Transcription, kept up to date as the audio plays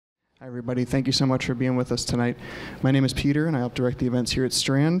Hi, everybody. Thank you so much for being with us tonight. My name is Peter, and I help direct the events here at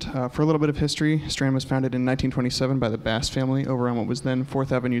Strand. For a little bit of history, Strand was founded in 1927 by the Bass family over on what was then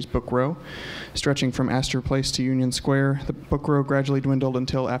 4th Avenue's Book Row. Stretching from Astor Place to Union Square, the Book Row gradually dwindled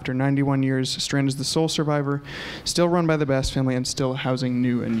until, after 91 years, Strand is the sole survivor, still run by the Bass family and still housing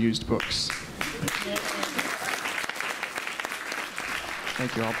new and used books.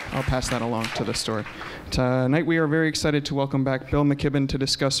 Thank you. I'll pass that along to the store. Tonight we are very excited to welcome back Bill McKibben to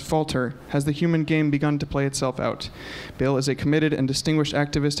discuss Falter. Has the human game begun to play itself out? Bill is a committed and distinguished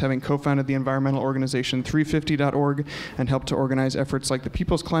activist, having co-founded the environmental organization 350.org and helped to organize efforts like the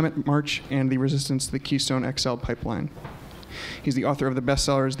People's Climate March and the resistance to the Keystone XL pipeline. He's the author of the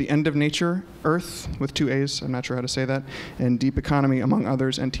bestsellers The End of Nature, Earth, with 2 A's, I'm not sure how to say that, and Deep Economy, among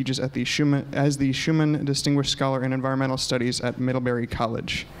others, and teaches at the as the Schumann Distinguished Scholar in Environmental Studies at Middlebury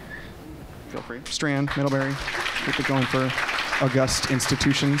College. Feel free. Strand, Middlebury, keep it going for august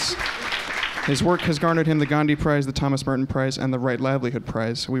institutions. His work has garnered him the Gandhi Prize, the Thomas Merton Prize, and the Right Livelihood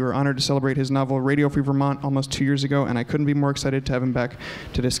Prize. We were honored to celebrate his novel Radio Free Vermont almost 2 years ago, and I couldn't be more excited to have him back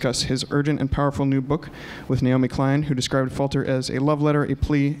to discuss his urgent and powerful new book with Naomi Klein, who described Falter as a love letter, a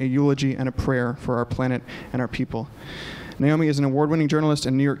plea, a eulogy, and a prayer for our planet and our people. Naomi is an award-winning journalist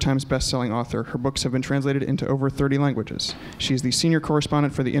and New York Times best-selling author. Her books have been translated into over 30 languages. She is the senior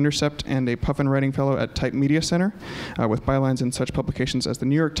correspondent for The Intercept and a Puffin Writing Fellow at Type Media Center, with bylines in such publications as The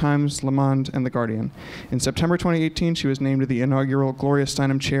New York Times, Le Monde, and The Guardian. In September 2018, she was named the inaugural Gloria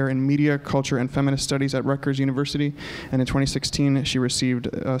Steinem Chair in Media, Culture, and Feminist Studies at Rutgers University, and in 2016, she received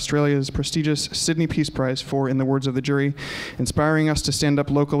Australia's prestigious Sydney Peace Prize for, in the words of the jury, inspiring us to stand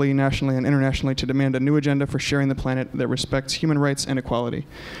up locally, nationally, and internationally to demand a new agenda for sharing the planet that respects human rights and equality.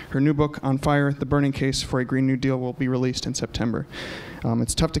 Her new book, On Fire, The Burning Case for a Green New Deal, will be released in September.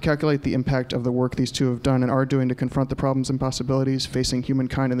 It's tough to calculate the impact of the work these two have done and are doing to confront the problems and possibilities facing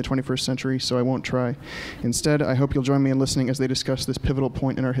humankind in the 21st century, so I won't try. Instead, I hope you'll join me in listening as they discuss this pivotal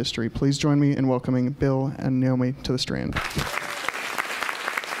point in our history. Please join me in welcoming Bill and Naomi to the Strand.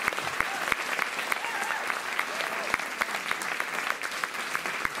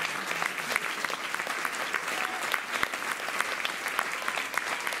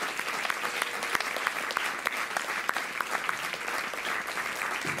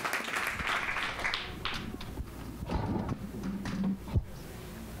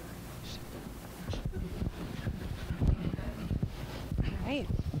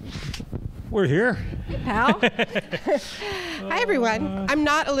 We're here. Pal. Hi, everyone. I'm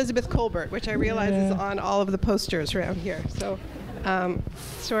not Elizabeth Colbert, which I realize is on all of the posters around here. So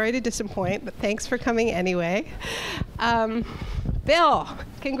sorry to disappoint, but thanks for coming anyway. Bill,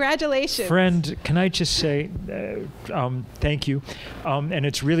 congratulations. Friend, can I just say thank you. And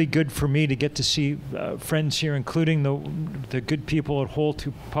it's really good for me to get to see friends here, including the good people at Holt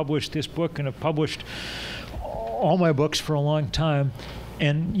who published this book and have published all my books for a long time.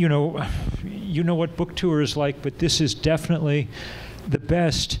 And you know what book tour is like, but this is definitely the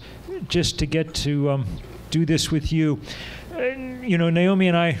best, just to get to do this with you. Naomi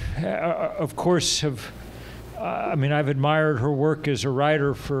and I, of course, have, I've admired her work as a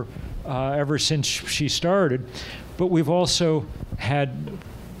writer for ever since she started, but we've also had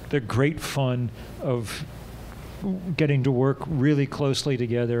the great fun of getting to work really closely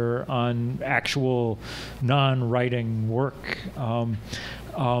together on actual non-writing work, on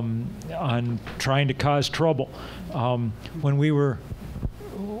trying to cause trouble. When we were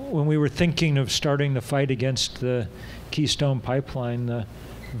thinking of starting the fight against the Keystone Pipeline, the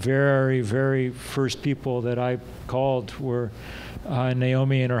very, very first people that I called were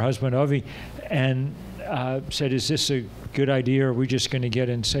Naomi and her husband Avi, and said, "Is this a good idea? Or are we just going to get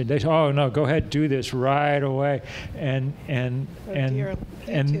in?" Say, "Oh no, go ahead, do this right away." And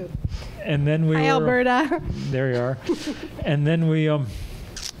then we Hi, Alberta. There you are. and then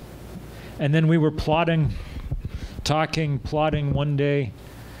we were plotting one day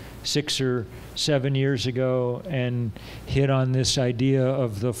 6 or 7 years ago, and hit on this idea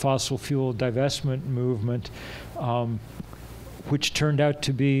of the fossil fuel divestment movement, which turned out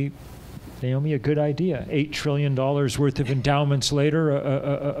to be, Naomi, a good idea. $8 trillion worth of endowments later,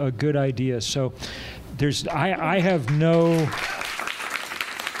 a good idea. So I have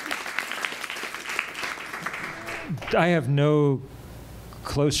no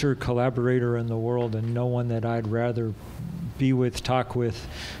closer collaborator in the world, and no one that I'd rather be with, talk with,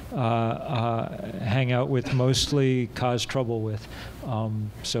 hang out with, mostly cause trouble with.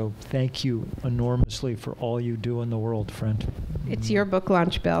 So thank you enormously for all you do in the world, friend. It's your book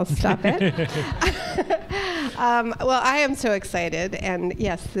launch, Bill. Stop it. Well, I am so excited, and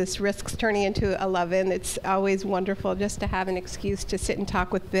yes, this risks turning into a love-in. It's always wonderful just to have an excuse to sit and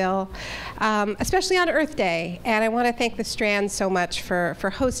talk with Bill, especially on Earth Day. And I want to thank the Strand so much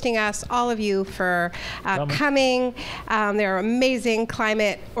for hosting us, all of you for coming. There are amazing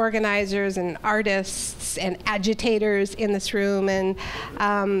climate organizers and artists and agitators in this room, and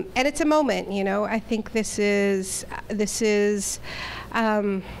it's a moment. You know, I think this is.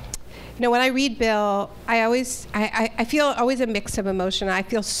 You know, when I read Bill, I feel always a mix of emotion. I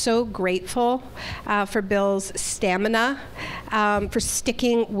feel so grateful for Bill's stamina, for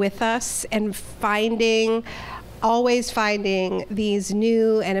sticking with us and always finding these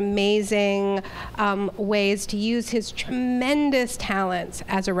new and amazing ways to use his tremendous talents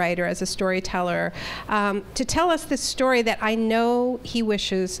as a writer, as a storyteller, to tell us this story that I know he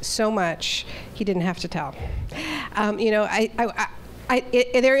wishes so much he didn't have to tell. You know,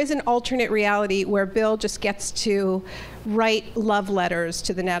 there is an alternate reality where Bill just gets to write love letters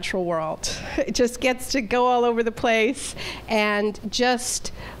to the natural world. It just gets to go all over the place and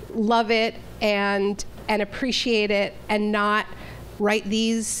just love it and appreciate it and not write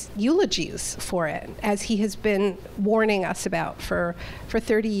these eulogies for it, as he has been warning us about for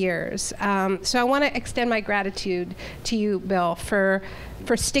 30 years. So I want to extend my gratitude to you, Bill, for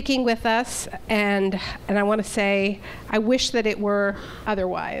sticking with us, and I want to say I wish that it were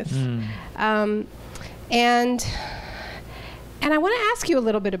otherwise. And I want to ask you a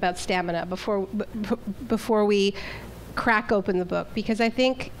little bit about stamina before we crack open the book, because I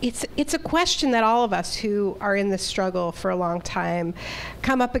think it's a question that all of us who are in this struggle for a long time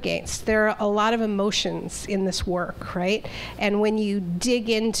come up against. There are a lot of emotions in this work, right? And when you dig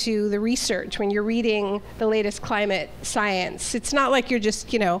into the research, when you're reading the latest climate science, it's not like you're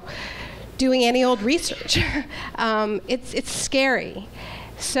just, you know, doing any old research. It's scary.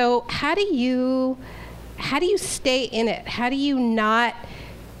 So how do you stay in it? How do you not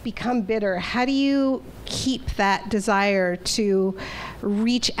become bitter? How do you keep that desire to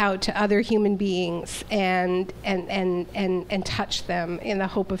reach out to other human beings and touch them in the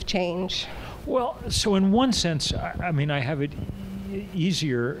hope of change? Well, so in one sense, I mean, I have it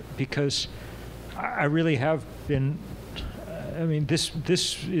easier because I really have been. I mean, this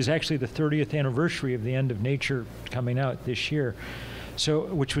is actually the 30th anniversary of The End of Nature coming out this year. So,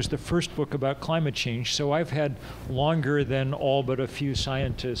 which was the first book about climate change. So I've had longer than all but a few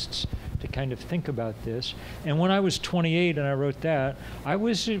scientists to kind of think about this. And when I was 28 and I wrote that, I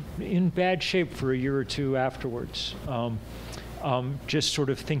was in bad shape for a year or two afterwards, just sort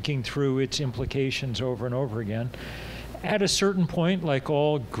of thinking through its implications over and over again. At a certain point, like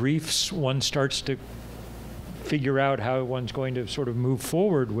all griefs, one starts to figure out how one's going to sort of move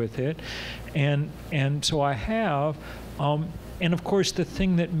forward with it. And so I have. And of course, the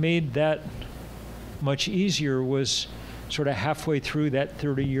thing that made that much easier was sort of halfway through that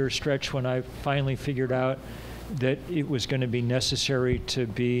 30-year stretch when I finally figured out that it was going to be necessary to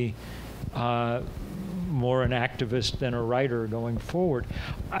be more an activist than a writer going forward.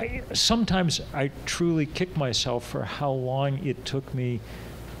 Sometimes I truly kick myself for how long it took me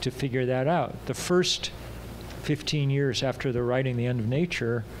to figure that out. The first 15 years after the writing The End of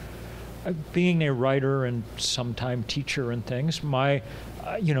Nature, being a writer and sometime teacher and things, my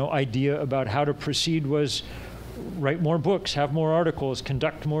idea about how to proceed was write more books, have more articles,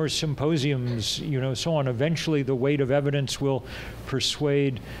 conduct more symposiums, so on. Eventually the weight of evidence will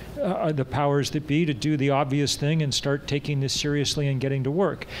persuade the powers that be to do the obvious thing and start taking this seriously and getting to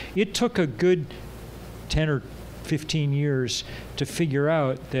work. It took a good 10 or 15 years to figure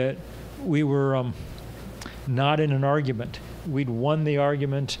out that we were not in an argument. We'd won the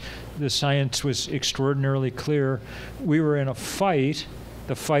argument. The science was extraordinarily clear. We were in a fight.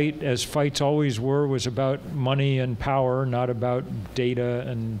 The fight, as fights always were, was about money and power, not about data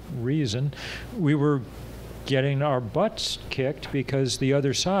and reason. We were getting our butts kicked because the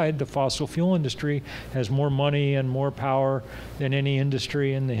other side, the fossil fuel industry, has more money and more power than any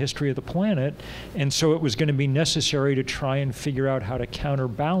industry in the history of the planet. And so it was going to be necessary to try and figure out how to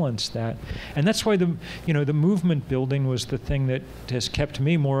counterbalance that. And that's why the movement building was the thing that has kept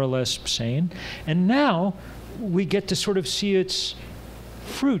me more or less sane. And now we get to sort of see its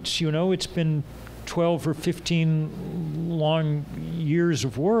fruits. It's been 12 or 15 long years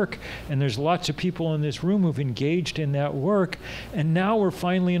of work, and there's lots of people in this room who've engaged in that work, and now we're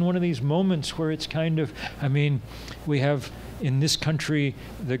finally in one of these moments where it's kind of, we have in this country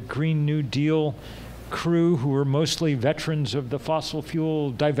the Green New Deal crew who were mostly veterans of the fossil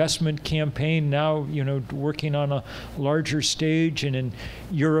fuel divestment campaign, now, you know, working on a larger stage. And in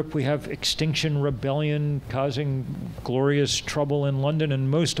Europe, we have Extinction Rebellion causing glorious trouble in London. And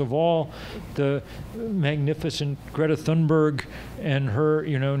most of all, the magnificent Greta Thunberg and her,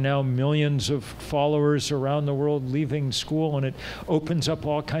 you know, now millions of followers around the world leaving school. And it opens up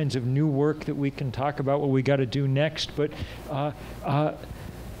all kinds of new work that we can talk about what we got to do next. But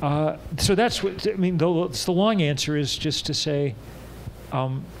so that's what, I mean, the long answer is just to say,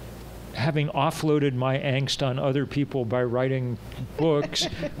 having offloaded my angst on other people by writing books,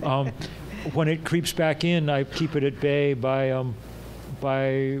 when it creeps back in, I keep it at bay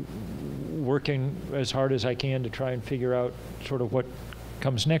by working as hard as I can to try and figure out sort of what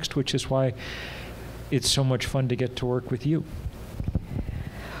comes next, which is why it's so much fun to get to work with you.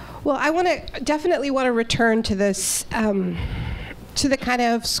 Well, I definitely want to return to this, to the kind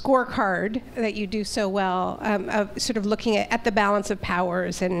of scorecard that you do so well, of sort of looking at the balance of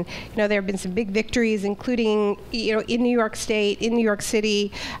powers. And, you know, there have been some big victories, including, you know, in New York State, in New York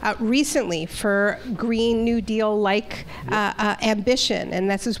City, recently for Green New Deal-like ambition.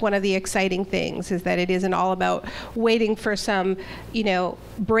 And this is one of the exciting things, is that it isn't all about waiting for some, you know,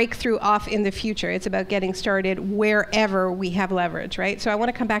 breakthrough off in the future. It's about getting started wherever we have leverage, right? So I want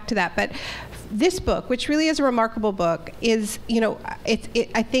to come back to that. But this book, which really is a remarkable book, is, you know,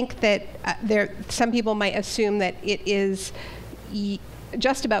 I think that some people might assume that it is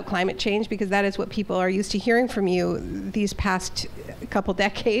just about climate change, because that is what people are used to hearing from you these past couple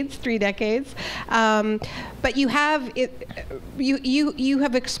decades, 3 decades. But you have you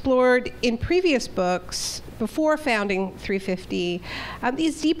have explored in previous books before founding 350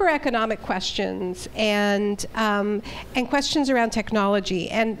 these deeper economic questions and questions around technology.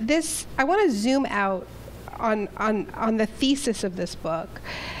 And this, I want to zoom out on the thesis of this book.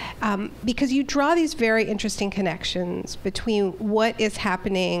 Because you draw these very interesting connections between what is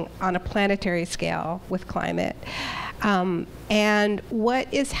happening on a planetary scale with climate and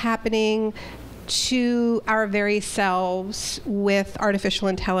what is happening to our very selves with artificial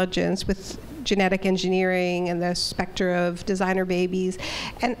intelligence, with genetic engineering and the specter of designer babies.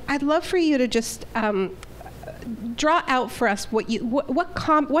 And I'd love for you to just draw out for us what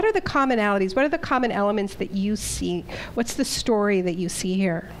are the commonalities, what are the common elements that you see? What's the story that you see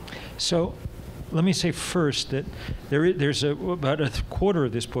here? So let me say first that there's about a quarter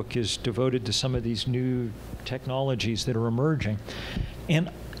of this book is devoted to some of these new technologies that are emerging. And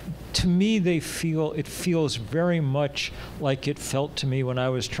to me, it feels very much like it felt to me when I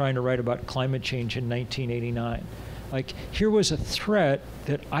was trying to write about climate change in 1989. Like, here was a threat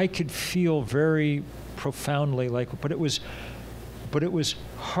that I could feel very profoundly like, but it was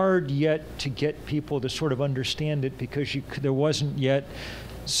hard yet to get people to sort of understand it, because there wasn't yet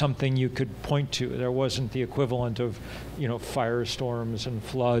something you could point to. There wasn't the equivalent of, you know, firestorms and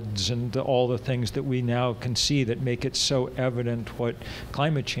floods and all the things that we now can see that make it so evident what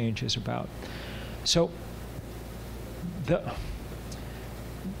climate change is about. So the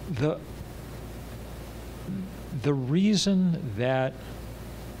reason that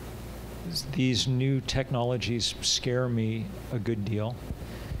these new technologies scare me a good deal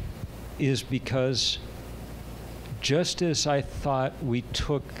is because just as I thought we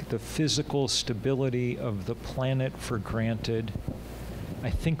took the physical stability of the planet for granted, I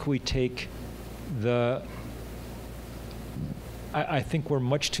think we take I think we're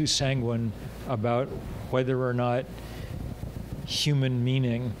much too sanguine about whether or not human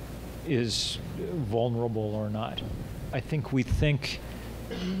meaning is vulnerable or not. I think we think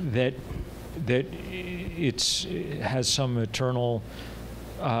that it has some eternal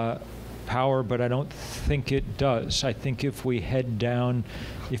power, but I don't think it does. I think if we head down,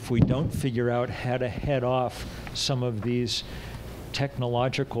 if we don't figure out how to head off some of these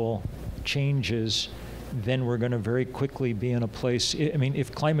technological changes, then we're going to very quickly be in a place. I mean,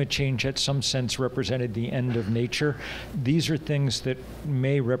 if climate change at some sense represented the end of nature, these are things that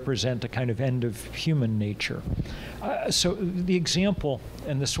may represent a kind of end of human nature. So the example,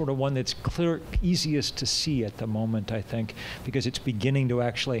 and the sort of one that's easiest to see at the moment, I think, because it's beginning to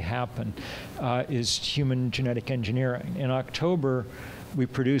actually happen, is human genetic engineering. In October, we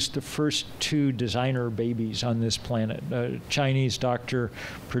produced the first 2 designer babies on this planet. A Chinese doctor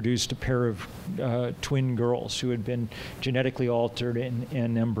produced a pair of twin girls who had been genetically altered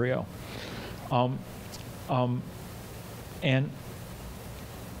in embryo. And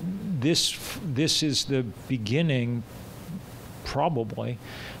this is the beginning, probably,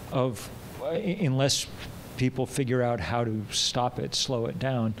 of, unless people figure out how to stop it, slow it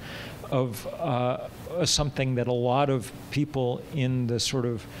down, of something that a lot of people in the sort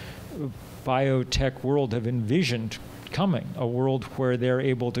of biotech world have envisioned coming, a world where they're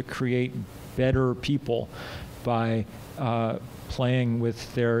able to create better people by playing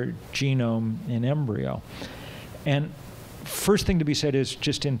with their genome in embryo. And first thing to be said is,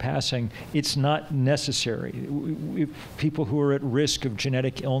 just in passing, it's not necessary. People who are at risk of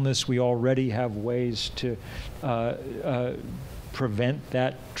genetic illness, we already have ways to prevent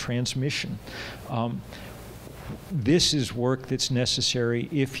that transmission. This is work that's necessary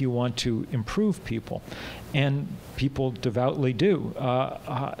if you want to improve people, and people devoutly do.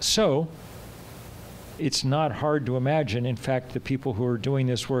 So it's not hard to imagine, in fact, the people who are doing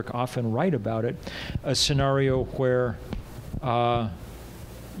this work often write about it, a scenario where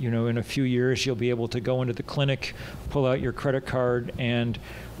in a few years you'll be able to go into the clinic, pull out your credit card, and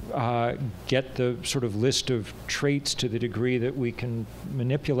get the sort of list of traits to the degree that we can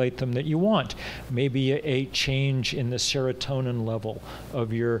manipulate them that you want. Maybe a change in the serotonin level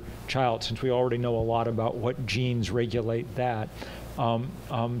of your child, since we already know a lot about what genes regulate that,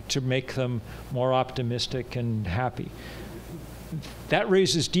 to make them more optimistic and happy. That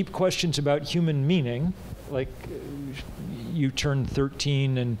raises deep questions about human meaning, like you turn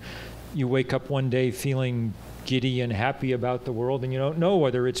 13 and you wake up one day feeling giddy and happy about the world, and you don't know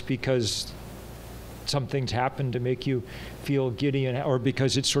whether it's because something's happened to make you feel giddy, or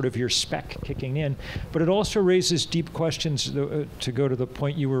because it's sort of your spec kicking in. But it also raises deep questions, to go to the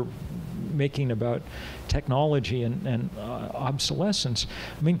point you were making about technology and obsolescence.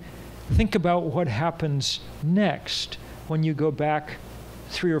 I mean, think about what happens next when you go back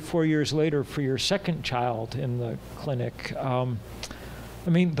 3 or 4 years later for your second child in the clinic. I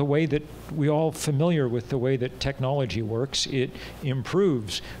mean, the way that we're all familiar with the way that technology works, it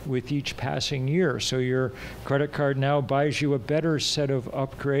improves with each passing year. So your credit card now buys you a better set of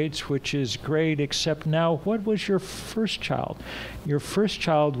upgrades, which is great, except now, what was your first child? Your first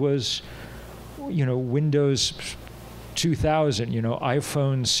child was, Windows 2000,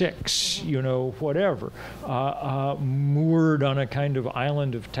 iPhone 6, whatever, moored on a kind of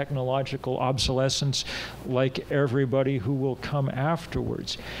island of technological obsolescence like everybody who will come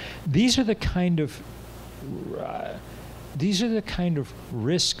afterwards. These are the kind of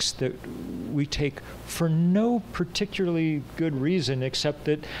risks that we take for no particularly good reason, except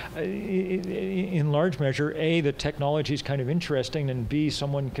that in large measure, A, the technology is kind of interesting, and B,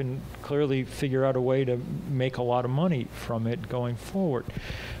 someone can clearly figure out a way to make a lot of money from it going forward.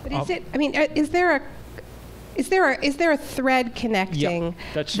 But is there a thread connecting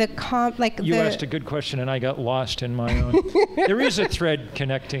you asked a good question, and I got lost in my own. There is a thread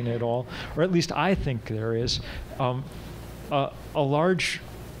connecting it all, or at least I think there is. A large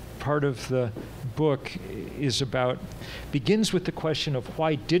part of the book begins with the question of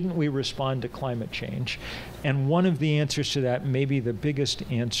why didn't we respond to climate change? And one of the answers to that, maybe the biggest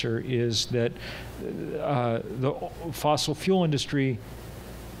answer, is that the fossil fuel industry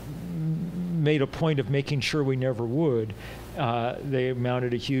made a point of making sure we never would. They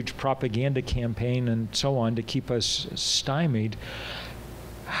mounted a huge propaganda campaign and so on to keep us stymied.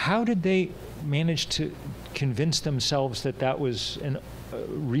 How did they manage to convince themselves that that was a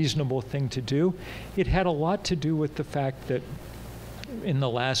reasonable thing to do? It had a lot to do with the fact that in the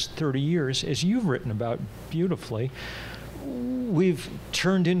last 30 years, as you've written about beautifully, we've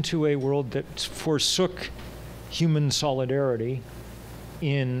turned into a world that forsook human solidarity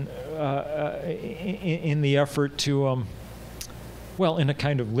in the effort to, in a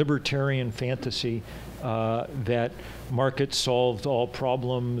kind of libertarian fantasy that markets solved all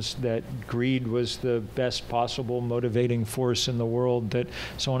problems, that greed was the best possible motivating force in the world, that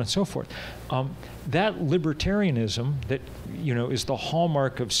so on and so forth. That libertarianism that is the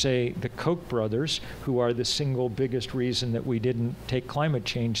hallmark of, say, the Koch brothers, who are the single biggest reason that we didn't take climate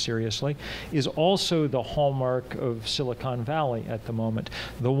change seriously, is also the hallmark of Silicon Valley at the moment.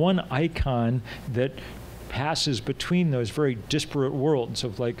 The one icon that passes between those very disparate worlds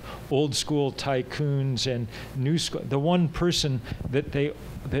of like old school tycoons and new school. The one person that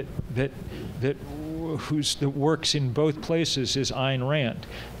works in both places is Ayn Rand.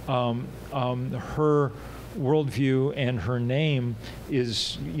 Her worldview and her name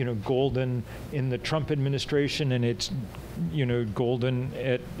is golden in the Trump administration, and it's golden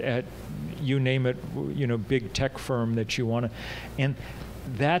at you name it, big tech firm that you want to. And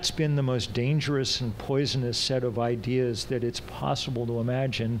that's been the most dangerous and poisonous set of ideas that it's possible to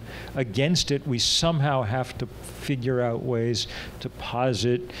imagine. Against it, we somehow have to figure out ways to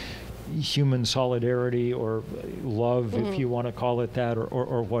posit human solidarity or love, if you want to call it that,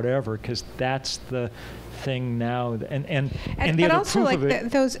 or whatever, because that's the thing now. And the other also proof of it.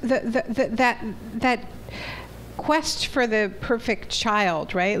 that quest for the perfect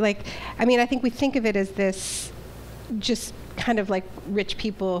child, right? Like, I mean, I think we think of it as this just kind of like rich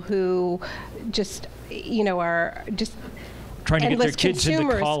people who just, you know, are just trying to get their kids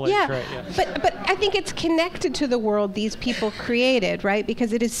into college. Yeah. Right, yeah. But I think it's connected to the world these people created, right?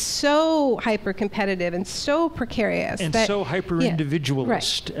 Because it is so hyper competitive and so precarious. And that, so hyper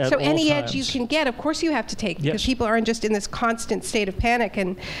individualist right. at so all any times. edge you can get, of course you have to take, because people aren't just in this constant state of panic.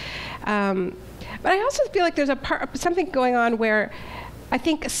 And but I also feel like there's something going on where I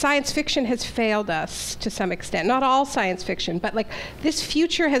think science fiction has failed us to some extent. Not all science fiction, but like this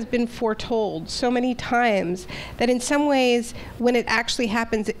future has been foretold so many times that in some ways, when it actually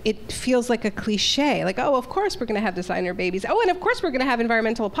happens, it feels like a cliche. Like, oh, of course we're going to have designer babies. Oh, and of course we're going to have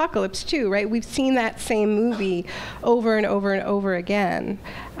environmental apocalypse too, right? We've seen that same movie over and over and over again.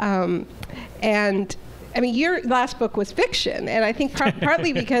 And I mean, your last book was fiction, and I think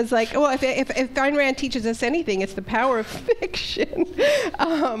partly because, like, well, if Ayn Rand teaches us anything, it's the power of fiction.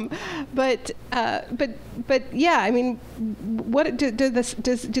 But yeah, I mean, what do the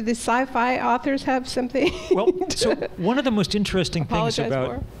sci-fi authors have something? Well, so one of the most interesting things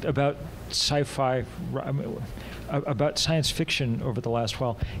about sci-fi, about science fiction over the last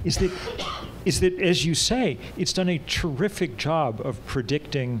while is that, as you say, it's done a terrific job of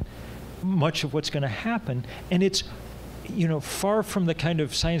predicting much of what's going to happen, and it's, you know, far from the kind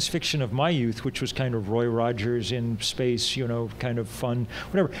of science fiction of my youth, which was kind of Roy Rogers in space, you know, kind of fun,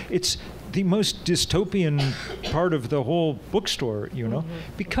 whatever. It's the most dystopian part of the whole bookstore, you know,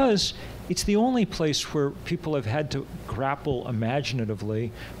 because it's the only place where people have had to grapple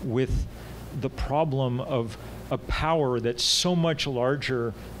imaginatively with the problem of a power that's so much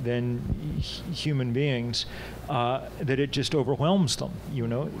larger than human beings that it just overwhelms them, you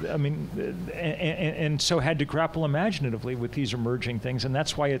know? I mean, and so had to grapple imaginatively with these emerging things, and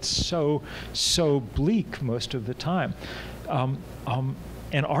that's why it's so bleak most of the time.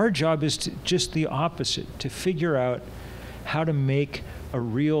 And our job is just the opposite, to figure out how to make a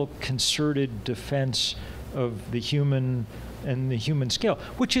real concerted defense of the human and the human scale,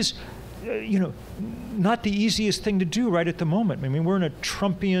 which is, you know, not the easiest thing to do right at the moment. I mean, we're in a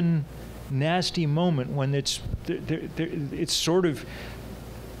Trumpian, nasty moment when it's sort of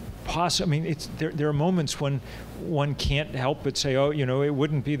possible. I mean, there are moments when one can't help but say, oh, you know, it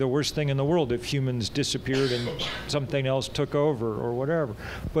wouldn't be the worst thing in the world if humans disappeared and something else took over or whatever.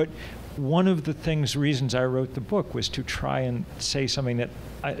 But one of the reasons I wrote the book was to try and say something that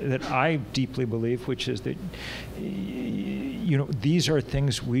I deeply believe, which is that, you know, these are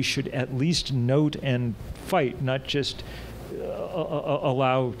things we should at least note and fight, not just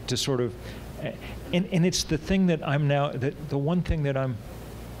allow to sort of, and it's the thing that I'm now, the one thing that I'm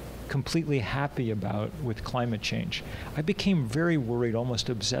completely happy about with climate change. I became very worried, almost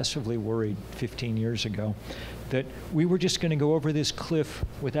obsessively worried 15 years ago, that we were just going to go over this cliff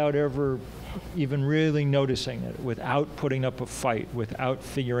without ever even really noticing it, without putting up a fight, without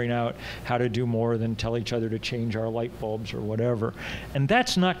figuring out how to do more than tell each other to change our light bulbs or whatever. And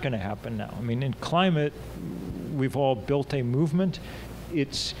that's not going to happen now. I mean, in climate, we've all built a movement.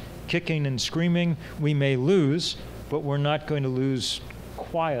 It's kicking and screaming. We may lose, but we're not going to lose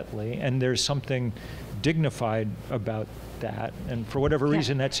quietly, and there's something dignified about that, and for whatever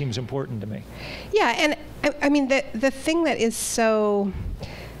reason that seems important to me. Yeah, and I mean the thing that is so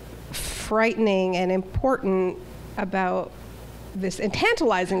frightening and important about this, and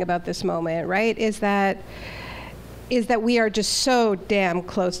tantalizing about this moment, right, is that we are just so damn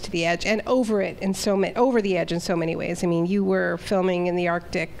close to the edge and over it in over the edge in so many ways. I mean, you were filming in the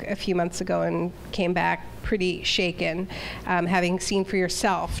Arctic a few months ago and came back pretty shaken, having seen for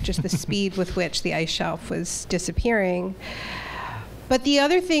yourself just the speed with which the ice shelf was disappearing. But the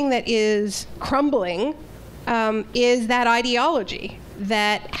other thing that is crumbling is that ideology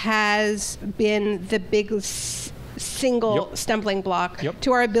that has been the biggest single stumbling block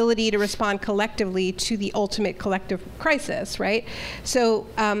to our ability to respond collectively to the ultimate collective crisis, right? So,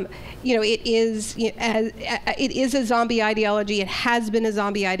 you know, it is a zombie ideology. It has been a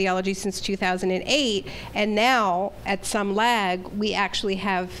zombie ideology since 2008, and now, at some lag, we actually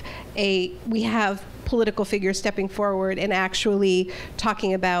have political figures stepping forward and actually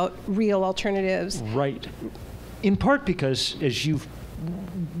talking about real alternatives. Right. In part because, as you've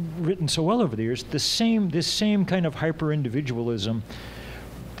written so well over the years, this same kind of hyper-individualism,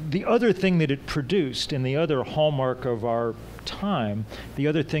 the other thing that it produced, and the other hallmark of our time, the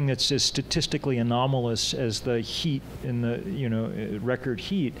other thing that's as statistically anomalous as the heat in the, you know, record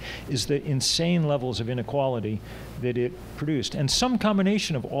heat, is the insane levels of inequality that it produced. And some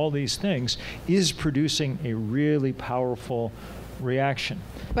combination of all these things is producing a really powerful reaction.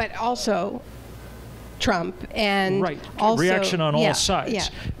 But also, Trump, and right. also Reaction on all sides, yeah.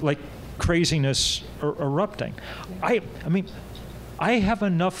 like craziness erupting. I mean, I have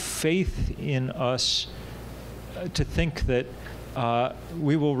enough faith in us to think that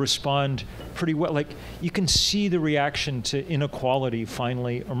we will respond pretty well. Like, you can see the reaction to inequality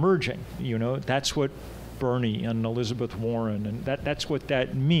finally emerging. You know, that's what Bernie and Elizabeth Warren, and that's what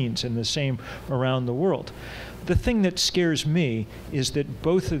that means, and the same around the world. The thing that scares me is that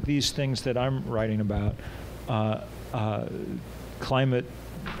both of these things that I'm writing about, climate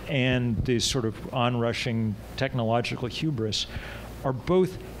and this sort of onrushing technological hubris, are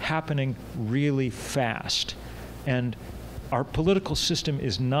both happening really fast. And our political system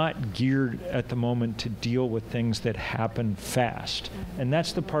is not geared at the moment to deal with things that happen fast. And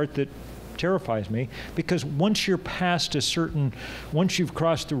that's the part that terrifies me, because once you're past once you've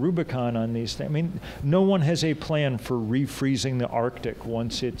crossed the Rubicon on these things, I mean, no one has a plan for refreezing the Arctic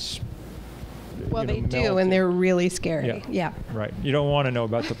once it's Well, they do, melted. and they're really scary. Yeah. Right. You don't want to know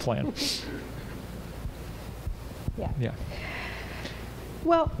about the plan. Yeah.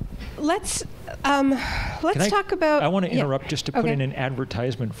 Well, let's talk about. I want to interrupt just to put Okay. in an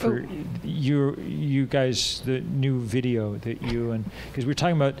advertisement for you guys, the new video that because we're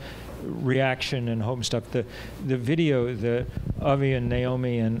talking about reaction and hope and stuff. The video, the Avi and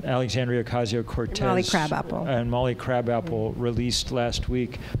Naomi and Alexandria Ocasio-Cortez Molly Crabapple released last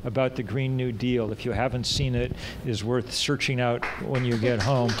week about the Green New Deal. If you haven't seen it, is worth searching out when you get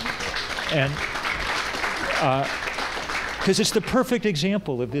home. And because it's the perfect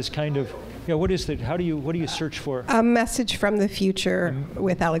example of this kind of, what is it? What do you search for? A message from the future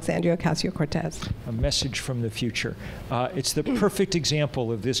with Alexandria Ocasio-Cortez. A message from the future. It's the perfect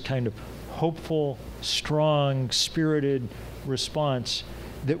example of this kind of hopeful, strong, spirited response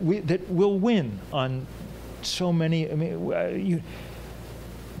that will win on so many. I mean,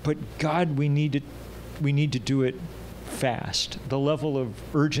 but God, we need to do it fast. The level of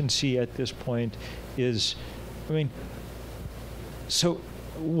urgency at this point is, so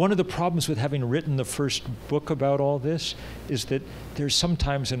one of the problems with having written the first book about all this is that there's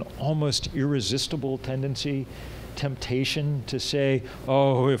sometimes an almost irresistible temptation to say,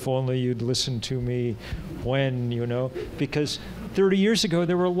 oh, if only you'd listen to me when, because 30 years ago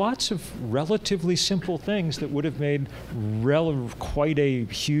there were lots of relatively simple things that would have made quite a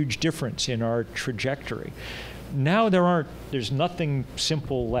huge difference in our trajectory. Now there's nothing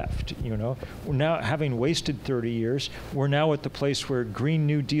simple left, We're now, having wasted 30 years, we're now at the place where Green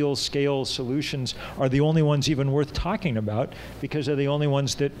New Deal scale solutions are the only ones even worth talking about, because they're the only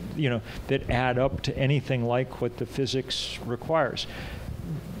ones that, that add up to anything like what the physics requires.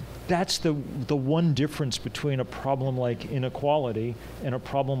 That's the one difference between a problem like inequality and a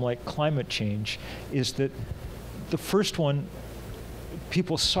problem like climate change, is that the first one,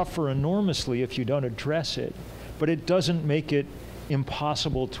 people suffer enormously if you don't address it. But it doesn't make it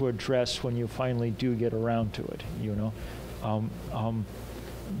impossible to address when you finally do get around to it,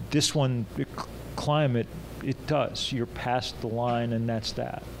 This one, climate, it does. You're past the line, and that's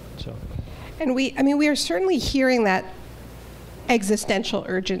that. So. And we are certainly hearing that existential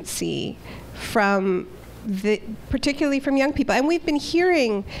urgency particularly from young people. And we've been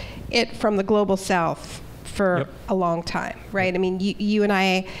hearing it from the Global South for a long time, right? I mean, you and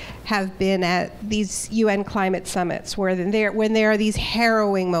I have been at these UN climate summits when there are these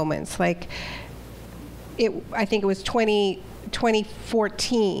harrowing moments, like I think it was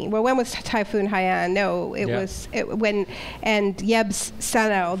 2014. Well, when was Typhoon Haiyan? No, it was when, and Yeb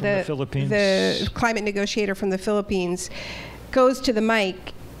Sano, the climate negotiator from the Philippines, goes to the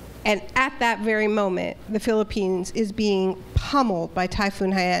mic. And at that very moment, the Philippines is being pummeled by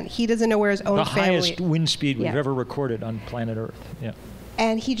Typhoon Haiyan. He doesn't know where his own family... The highest wind speed we've ever recorded on planet Earth. Yeah.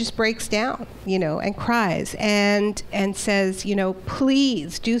 And he just breaks down, and cries and says,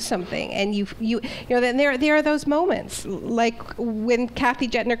 please do something. And then there are those moments, like when Kathy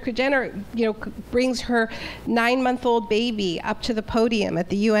Jenner, brings her 9-month-old baby up to the podium at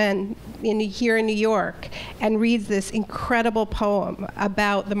the UN here in New York and reads this incredible poem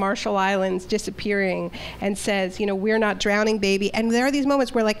about the Marshall Islands disappearing and says, we're not drowning, baby. And there are these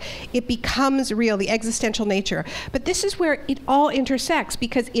moments where it becomes real, the existential nature. But this is where it all intersects,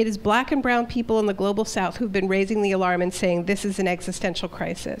 because it is black and brown people in the Global South who've been raising the alarm and saying this is an existential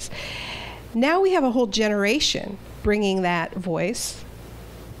crisis. Now we have a whole generation bringing that voice.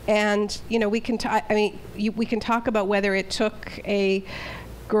 And, we can talk about whether it took a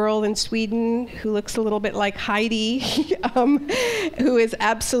girl in Sweden who looks a little bit like Heidi, who is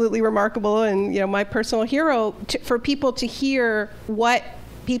absolutely remarkable and my personal hero, for people to hear what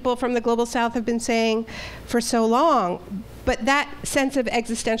people from the Global South have been saying for so long. but that sense of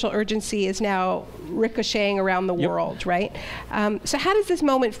existential urgency is now ricocheting around the world, right? So how does this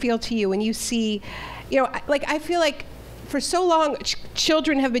moment feel to you when you see, like I feel like for so long,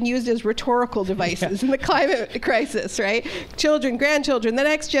 children have been used as rhetorical devices in the climate crisis, right? Children, grandchildren, the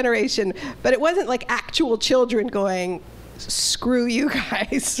next generation. But it wasn't like actual children going, screw you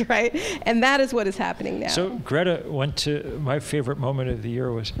guys, right? And that is what is happening now. So Greta went to, my favorite moment of the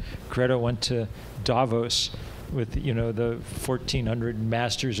year was Greta went to Davos with, the 1,400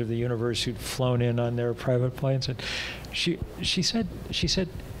 masters of the universe who'd flown in on their private planes. And she said,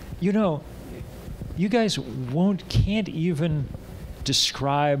 you guys can't even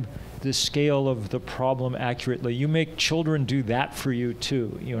describe the scale of the problem accurately. You make children do that for you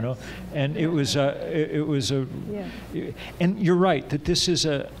too, And it was and you're right that this is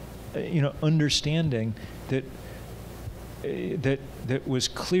understanding that was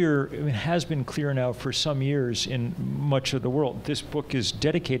clear, has been clear now for some years in much of the world. This book is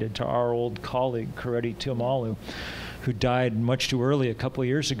dedicated to our old colleague, Kareti Tuomalu, who died much too early a couple of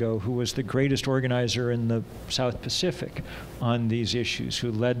years ago, who was the greatest organizer in the South Pacific on these issues,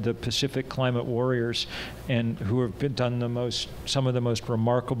 who led the Pacific Climate Warriors and who have done some of the most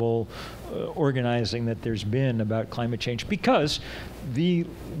remarkable organizing that there's been about climate change, because the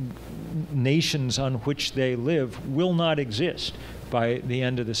nations on which they live will not exist by the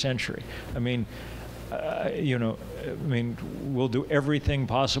end of the century. We'll do everything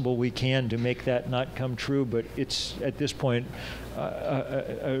possible we can to make that not come true, but it's at this point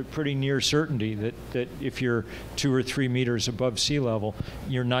a pretty near certainty that if you're 2 or 3 meters above sea level,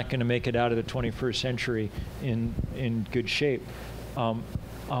 you're not going to make it out of the 21st century in good shape.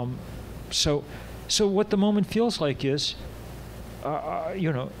 So what the moment feels like is,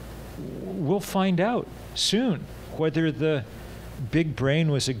 we'll find out soon whether the big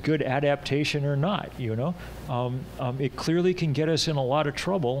brain was a good adaptation or not, It clearly can get us in a lot of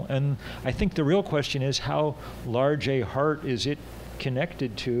trouble, and I think the real question is, how large a heart is it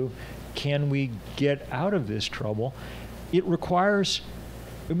connected to? Can we get out of this trouble? It requires,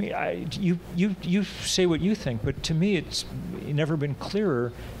 you say what you think, but to me it's never been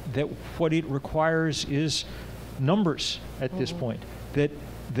clearer that what it requires is numbers at this point. That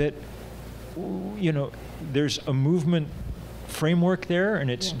there's a movement framework there, and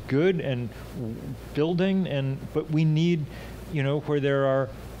it's good and building, but we need, where there are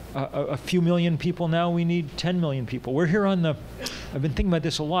a few million people now, we need 10 million people. We're here I've been thinking about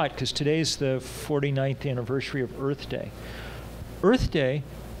this a lot because today's the 49th anniversary of Earth Day. Earth Day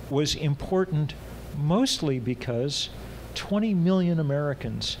was important mostly because 20 million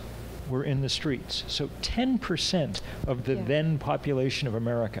Americans were in the streets. So 10% of the then population of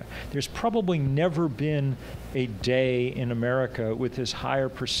America. There's probably never been a day in America with this higher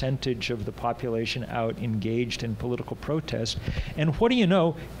percentage of the population out engaged in political protest. And what do you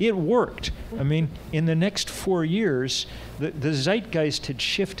know? It worked. In the next 4 years, the zeitgeist had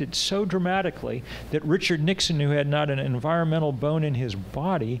shifted so dramatically that Richard Nixon, who had not an environmental bone in his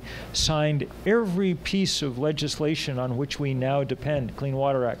body, signed every piece of legislation on which we now depend: Clean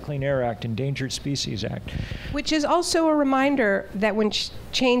Water Act, Clean Air Act, Endangered Species Act. Which is also a reminder that when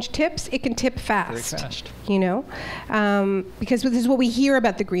change tips, it can tip fast. Very fast. Because this is what we hear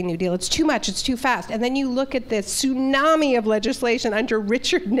about the Green New Deal. It's too much, it's too fast. And then you look at this tsunami of legislation under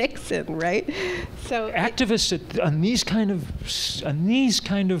Richard Nixon, right? So activists on these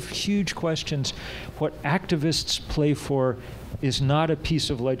kind of huge questions, what activists play for is not a piece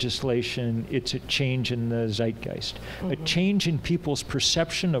of legislation, it's a change in the zeitgeist, a change in people's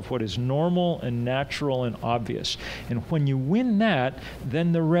perception of what is normal and natural and obvious. And when you win that,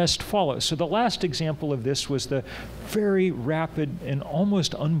 then the rest follows. So the last example of this was the very rapid and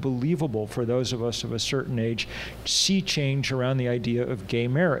almost unbelievable, for those of us of a certain age, sea change around the idea of gay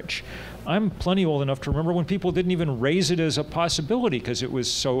marriage. I'm plenty old enough to remember when people didn't even raise it as a possibility because it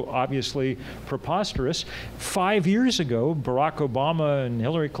was so obviously preposterous. 5 years ago, Barack Obama and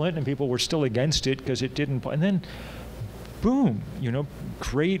Hillary Clinton and people were still against it because it didn't. And then, boom,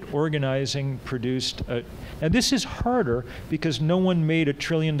 great organizing produced. Now this is harder because no one made $1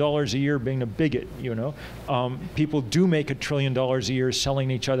 trillion a year being a bigot. People do make $1 trillion a year selling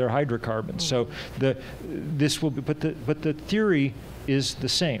each other hydrocarbons. So this will be, but the theory is the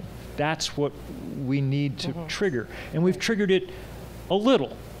same. That's what we need to trigger. And we've triggered it a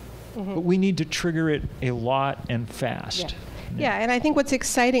little, but we need to trigger it a lot and fast. Yeah, and I think what's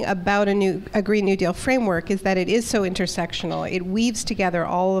exciting about a Green New Deal framework is that it is so intersectional. It weaves together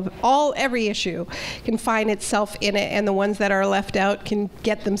every issue can find itself in it, and the ones that are left out can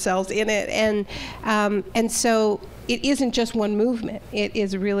get themselves in it. And so it isn't just one movement. It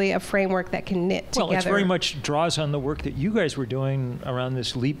is really a framework that can knit together. Well, it very much draws on the work that you guys were doing around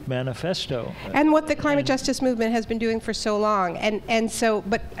this LEAP manifesto. And what the climate justice movement has been doing for so long. And so,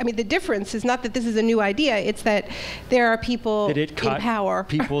 but I mean, the difference is not that this is a new idea, it's that there are people that it in caught power.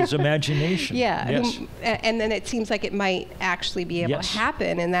 People's imagination. Yeah. Yes. And then it seems like it might actually be able to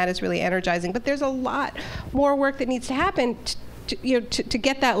happen, and that is really energizing. But there's a lot more work that needs to happen to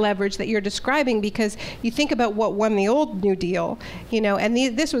get that leverage that you're describing, because you think about what won the old New Deal, and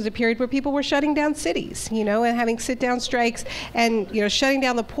this was a period where people were shutting down cities, and having sit-down strikes, and shutting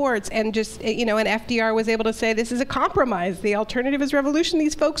down the ports, and just and FDR was able to say, this is a compromise. The alternative is revolution.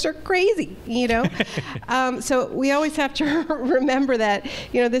 These folks are crazy, So we always have to remember that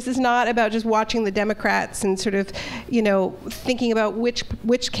this is not about just watching the Democrats and sort of thinking about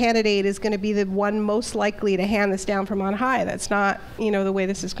which candidate is going to be the one most likely to hand this down from on high. That's not the way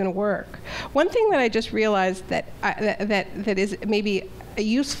this is going to work. One thing that I just realized that is maybe a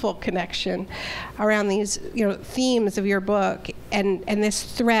useful connection around these themes of your book and this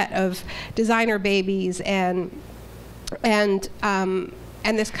threat of designer babies and this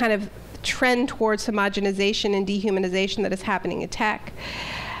kind of trend towards homogenization and dehumanization that is happening in tech.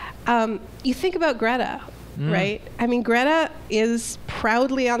 You think about Greta. Right? I mean, Greta is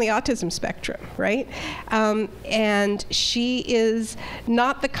proudly on the autism spectrum, right? And she is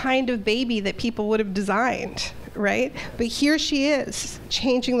not the kind of baby that people would have designed, right? But here she is,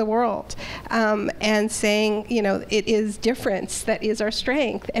 changing the world, and saying, it is difference that is our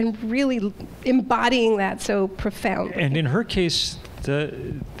strength, and really embodying that so profoundly. And in her case,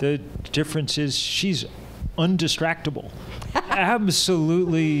 the difference is she's undistractable.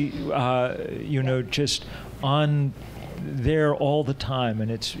 Absolutely, just on there all the time, and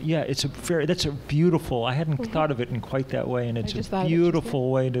that's a beautiful. I hadn't thought of it in quite that way, and it's a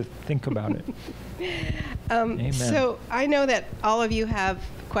beautiful way to think about it. Amen. So I know that all of you have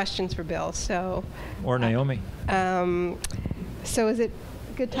questions for Bill. Or Naomi. So is it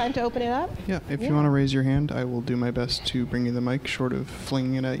a good time to open it up? Yeah. If you want to raise your hand, I will do my best to bring you the mic, short of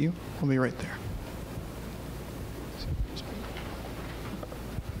flinging it at you. I'll be right there.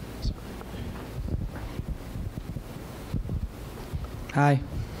 Hi.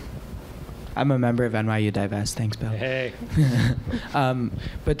 I'm a member of NYU Divest. Thanks, Bill. Hey.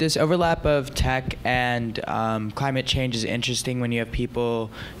 But this overlap of tech and climate change is interesting when you have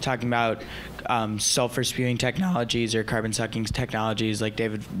people talking about sulfur-spewing technologies or carbon-sucking technologies like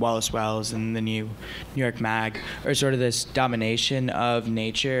David Wallace Wells and the New York Mag, or sort of this domination of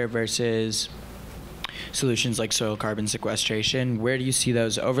nature versus solutions like soil carbon sequestration. Where do you see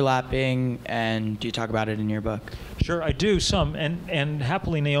those overlapping, and do you talk about it in your book? Sure, I do, some, and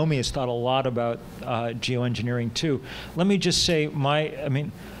happily Naomi has thought a lot about geoengineering too. Let me just say,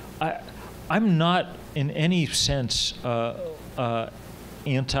 I'm not in any sense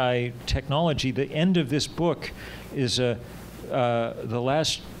anti-technology. The end of this book is the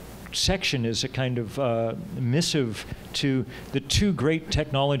last section is a kind of missive to the two great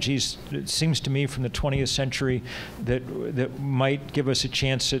technologies, it seems to me, from the 20th century that might give us a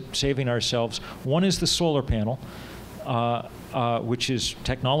chance at saving ourselves. One is the solar panel, which is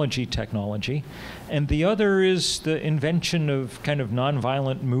technology, and the other is the invention of kind of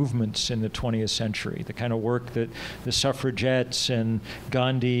nonviolent movements in the 20th century, the kind of work that the suffragettes and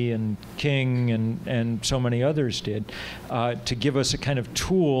Gandhi and King and so many others did, to give us a kind of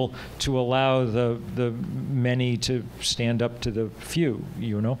tool to allow the many to stand up to the few,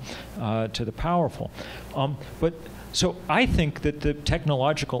 to the powerful. So I think that the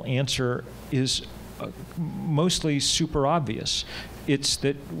technological answer is mostly super obvious. It's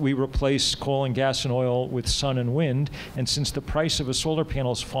that we replace coal and gas and oil with sun and wind, and since the price of a solar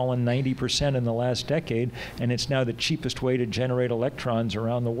panel has fallen 90% in the last decade, and it's now the cheapest way to generate electrons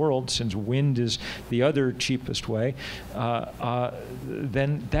around the world, since wind is the other cheapest way,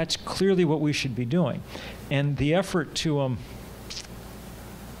 then that's clearly what we should be doing. And the effort to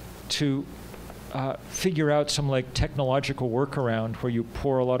figure out some technological workaround where you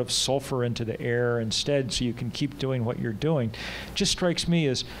pour a lot of sulfur into the air instead so you can keep doing what you're doing just strikes me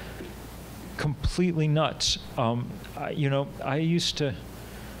as completely nuts. I used to,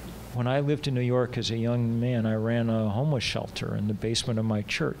 when I lived in New York as a young man, I ran a homeless shelter in the basement of my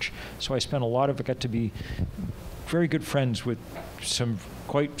church. So I spent a lot of it, got to be very good friends with some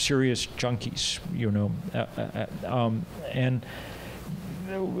quite serious junkies, and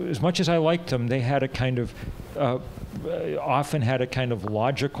as much as I liked them, they had a kind of, often had a kind of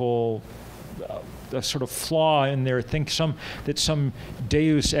logical a sort of flaw in their that some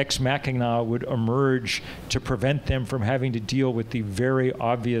deus ex machina would emerge to prevent them from having to deal with the very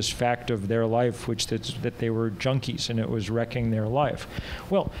obvious fact of their life, which that they were junkies and it was wrecking their life.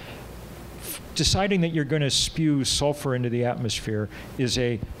 Well, deciding that you're going to spew sulfur into the atmosphere is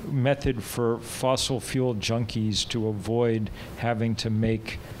a method for fossil fuel junkies to avoid having to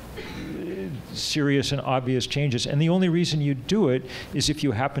make serious and obvious changes. And the only reason you do it is if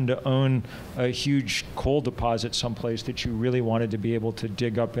you happen to own a huge coal deposit someplace that you really wanted to be able to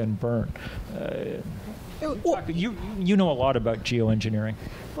dig up and burn. You know a lot about geoengineering.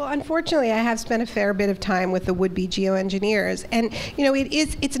 Well, unfortunately, I have spent a fair bit of time with the would-be geoengineers, and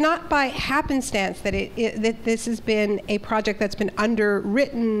it's not by happenstance that that this has been a project that's been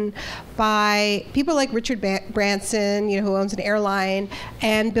underwritten by people like Richard Branson, who owns an airline,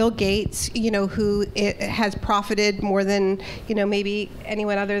 and Bill Gates, who has profited more than maybe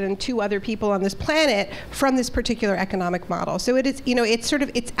anyone other than 2 other people on this planet from this particular economic model. So it is,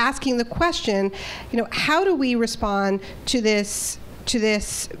 it's asking the question, how do we respond to this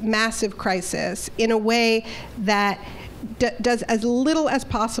massive crisis in a way that does as little as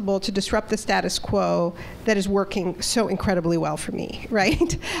possible to disrupt the status quo that is working so incredibly well for me,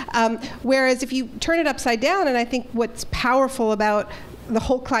 right? Whereas if you turn it upside down, and I think what's powerful about the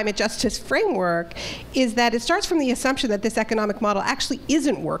whole climate justice framework is that it starts from the assumption that this economic model actually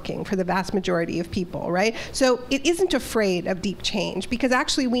isn't working for the vast majority of people, right? So it isn't afraid of deep change, because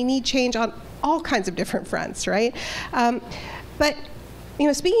actually we need change on all kinds of different fronts, right? But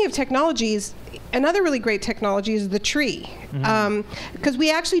speaking of technologies, another really great technology is the tree, because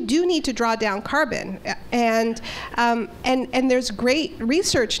we actually do need to draw down carbon, and there's great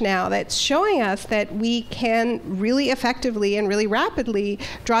research now that's showing us that we can really effectively and really rapidly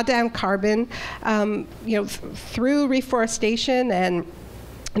draw down carbon, through reforestation and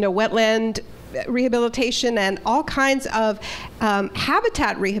wetland rehabilitation and all kinds of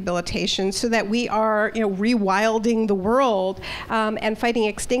habitat rehabilitation, so that we are rewilding the world and fighting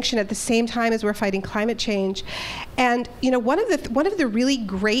extinction at the same time as we're fighting climate change. And one of the really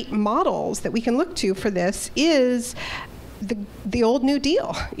great models that we can look to for this is the old New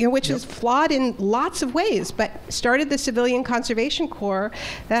Deal, which is flawed in lots of ways, but started the Civilian Conservation Corps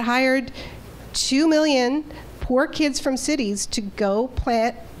that hired 2 million poor kids from cities to go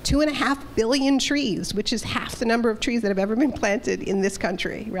plant 2.5 billion trees, which is half the number of trees that have ever been planted in this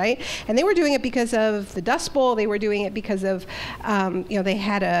country, right? And they were doing it because of the Dust Bowl. They were doing it because of, they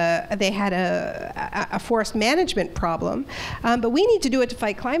had a forest management problem. But we need to do it to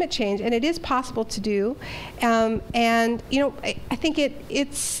fight climate change, and it is possible to do. I think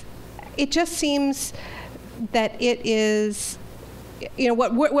it just seems that it is,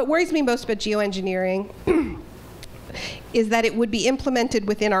 what worries me most about geoengineering is that it would be implemented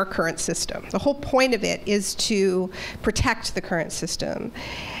within our current system. The whole point of it is to protect the current system.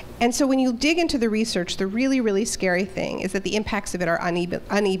 And so when you dig into the research, the really, really scary thing is that the impacts of it are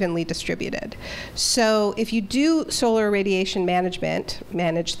unevenly distributed. So if you do solar radiation management,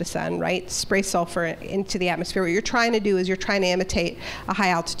 manage the sun, right, spray sulfur into the atmosphere, what you're trying to do is you're trying to imitate a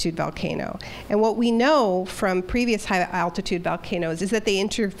high-altitude volcano. And what we know from previous high-altitude volcanoes is that they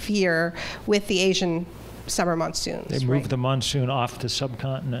interfere with the Asian summer monsoons. They move the monsoon off the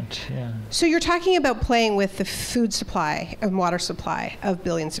subcontinent. Yeah. So you're talking about playing with the food supply and water supply of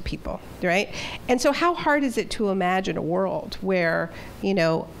billions of people, right? And so how hard is it to imagine a world where,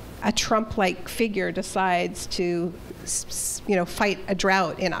 a Trump-like figure decides to, fight a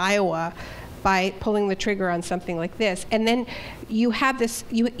drought in Iowa by pulling the trigger on something like this, and then you have this.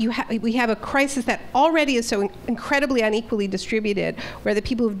 We have a crisis that already is so incredibly unequally distributed, where the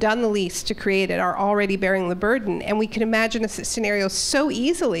people who've done the least to create it are already bearing the burden, and we can imagine a scenario so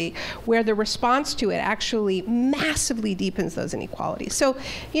easily where the response to it actually massively deepens those inequalities. So,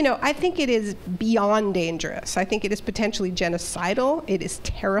 I think it is beyond dangerous. I think it is potentially genocidal. It is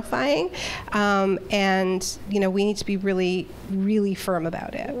terrifying, and we need to be really, really firm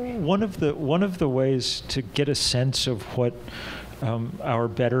about it. One of the ways to get a sense of what our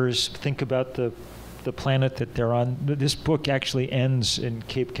betters think about the planet that they're on. This book actually ends in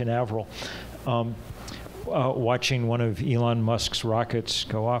Cape Canaveral, watching one of Elon Musk's rockets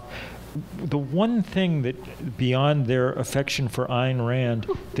go off. The one thing that, beyond their affection for Ayn Rand,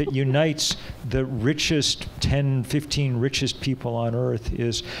 that unites the richest 10, 15 richest people on Earth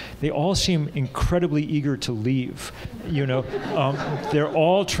is they all seem incredibly eager to leave. They're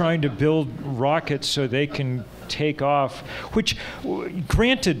all trying to build rockets so they can take off, which,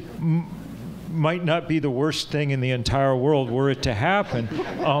 granted, might not be the worst thing in the entire world were it to happen.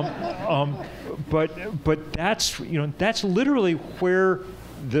 But that's literally where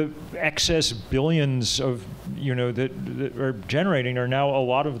the excess billions of, that are generating are now, a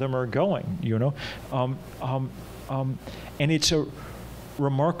lot of them are going, and it's a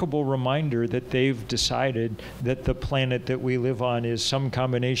remarkable reminder that they've decided that the planet that we live on is some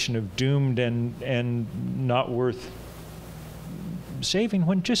combination of doomed and not worth saving,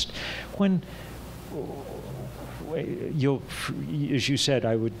 when you'll, as you said,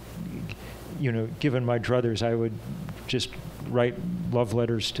 I would, given my druthers, I would just write love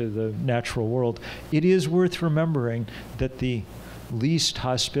letters to the natural world. It is worth remembering that the least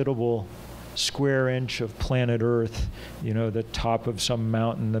hospitable square inch of planet Earth, the top of some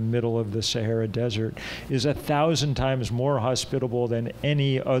mountain, the middle of the Sahara Desert, is 1,000 times more hospitable than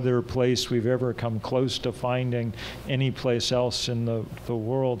any other place we've ever come close to finding any place else in the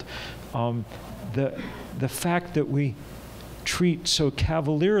world. The fact that we treat so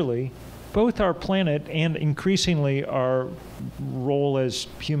cavalierly both our planet and increasingly our role as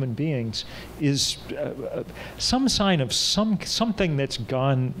human beings is some sign of something that's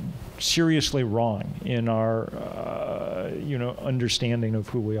gone seriously wrong in our understanding of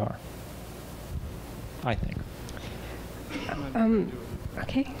who we are, I think.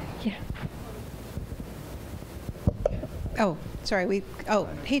 Okay, yeah. Oh, sorry,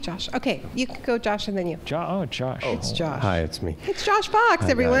 hey, Josh. Okay, you can go, Josh, and then you. Josh. It's Josh. Hi, it's me. It's Josh Fox,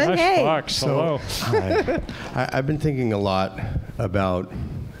 everyone. Josh Hey. Fox, hello. Hi. I've been thinking a lot about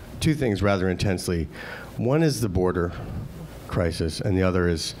two things rather intensely. One is the border crisis, and the other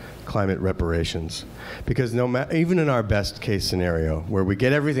is climate reparations. Because even in our best case scenario, where we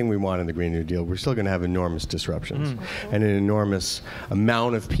get everything we want in the Green New Deal, we're still going to have enormous disruptions and an enormous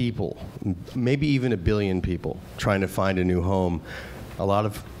amount of people, maybe even 1 billion people, trying to find a new home, a lot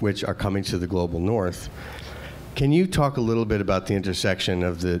of which are coming to the global north. Can you talk a little bit about the intersection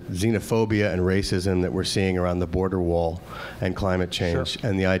of the xenophobia and racism that we're seeing around the border wall and climate change,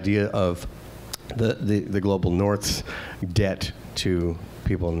 and the idea of the global north's debt to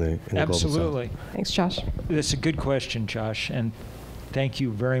people in the global south? Absolutely. Thanks, Josh. That's a good question, Josh, and thank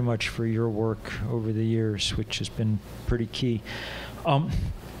you very much for your work over the years, which has been pretty key.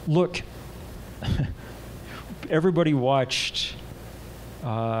 Look, everybody watched,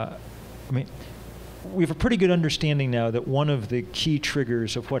 we have a pretty good understanding now that one of the key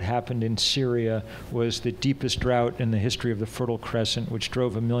triggers of what happened in Syria was the deepest drought in the history of the Fertile Crescent, which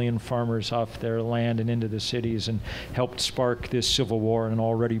drove 1 million farmers off their land and into the cities and helped spark this civil war in an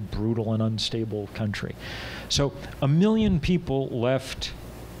already brutal and unstable country. So 1 million people left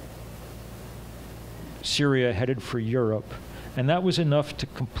Syria headed for Europe, and that was enough to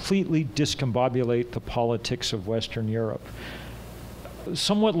completely discombobulate the politics of Western Europe.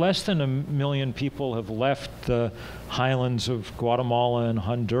 Somewhat less than 1 million people have left the highlands of Guatemala and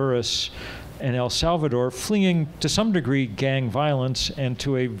Honduras and El Salvador, fleeing to some degree gang violence, and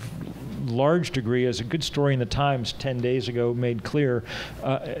to a large degree, as a good story in the Times 10 days ago made clear,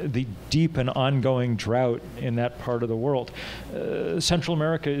 the deep and ongoing drought in that part of the world. Central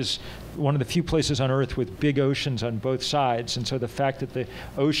America is one of the few places on Earth with big oceans on both sides, and so the fact that the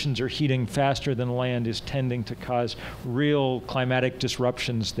oceans are heating faster than land is tending to cause real climatic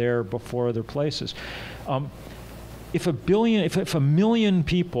disruptions there before other places. If 1 million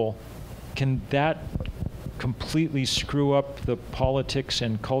people can that completely screw up the politics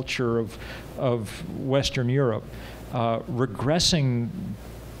and culture of Western Europe, regressing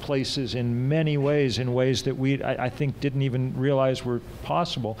places in many ways, in ways that I think didn't even realize were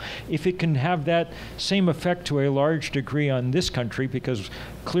possible. If it can have that same effect to a large degree on this country, because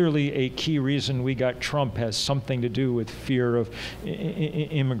clearly a key reason we got Trump has something to do with fear of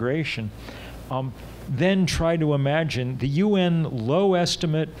immigration, then try to imagine the UN low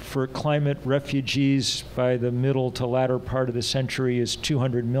estimate for climate refugees by the middle to latter part of the century is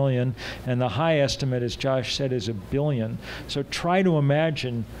 200 million, and the high estimate, as Josh said, is 1 billion. So try to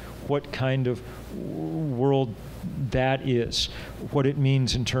imagine what kind of world that is, what it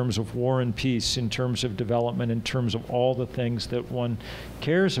means in terms of war and peace, in terms of development, in terms of all the things that one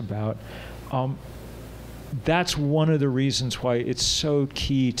cares about. That's one of the reasons why it's so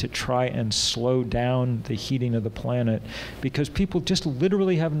key to try and slow down the heating of the planet, because people just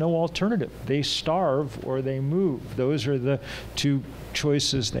literally have no alternative. They starve or they move. Those are the two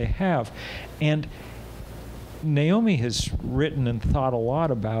choices they have. And Naomi has written and thought a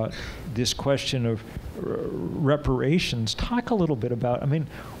lot about this question of reparations. Talk a little bit about,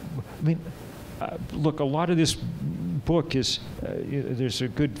 look, a lot of this book is, there's a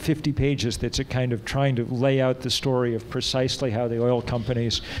good 50 pages that's a kind of trying to lay out the story of precisely how the oil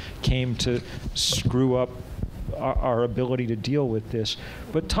companies came to screw up our ability to deal with this.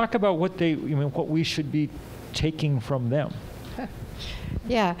 But talk about what what we should be taking from them.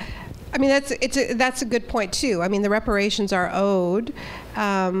 Yeah. I mean, that's a good point, too. I mean, the reparations are owed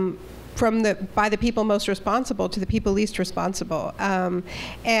by the people most responsible to the people least responsible.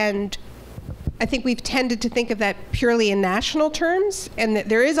 And I think we've tended to think of that purely in national terms, and that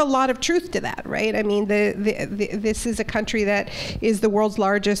there is a lot of truth to that, right? I mean, this is a country that is the world's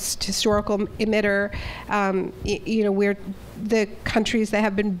largest historical emitter. We're the countries that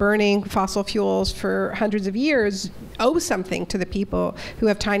have been burning fossil fuels for hundreds of years owe something to the people who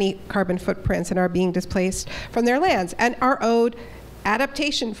have tiny carbon footprints and are being displaced from their lands, and are owed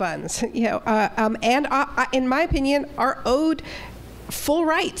adaptation funds, and in my opinion, are owed full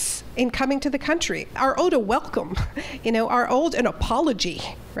rights in coming to the country, are owed a welcome, are owed an apology,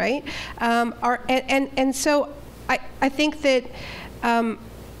 right? So I think that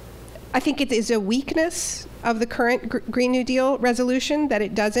I think it is a weakness of the current Green New Deal resolution that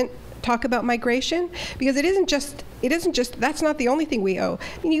it doesn't talk about migration, because it isn't just that's not the only thing we owe.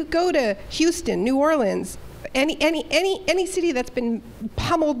 I mean, you go to Houston, New Orleans, any city that's been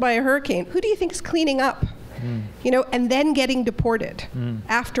pummeled by a hurricane, who do you think is cleaning up? And then getting deported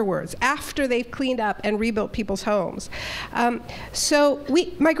afterwards, after they've cleaned up and rebuilt people's homes. So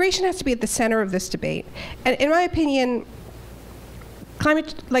migration has to be at the center of this debate. And in my opinion,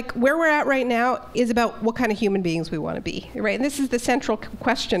 climate, like where we're at right now, is about what kind of human beings we want to be, right? And this is the central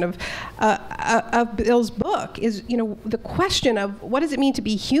question of Bill's book, is the question of what does it mean to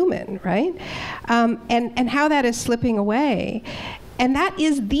be human, right? And how that is slipping away. And that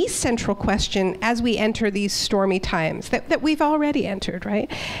is the central question as we enter these stormy times that we've already entered,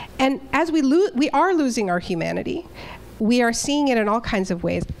 right? And as we are losing our humanity. We are seeing it in all kinds of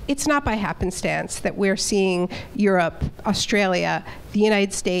ways. It's not by happenstance that we're seeing Europe, Australia, the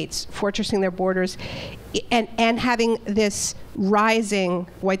United States fortressing their borders and having this rising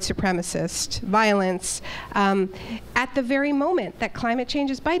white supremacist violence at the very moment that climate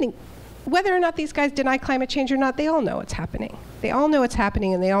change is biting. Whether or not these guys deny climate change or not, they all know it's happening. They all know it's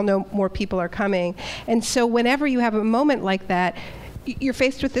happening, and they all know more people are coming. And so whenever you have a moment like that, you're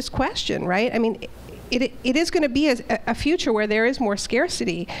faced with this question, right? I mean, it is going to be a future where there is more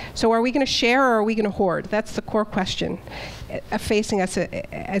scarcity. So are we going to share or are we going to hoard? That's the core question facing us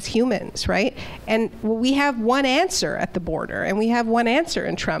as humans, right? And we have one answer at the border, and we have one answer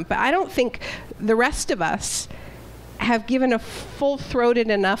in Trump. But I don't think the rest of us have given a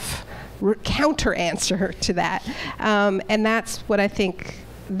full-throated enough counter answer to that. And that's what I think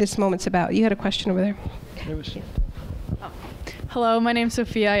this moment's about. You had a question over there. Hello, my name's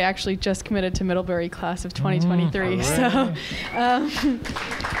Sophia. I actually just committed to Middlebury class of 2023.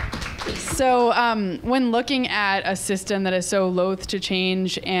 So when looking at a system that is so loath to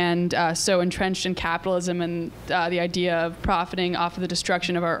change and so entrenched in capitalism and the idea of profiting off of the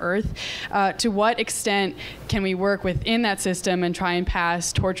destruction of our Earth, to what extent can we work within that system and try and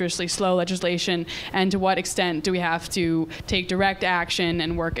pass tortuously slow legislation, and to what extent do we have to take direct action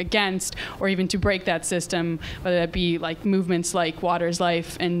and work against or even to break that system, whether that be like movements like Water's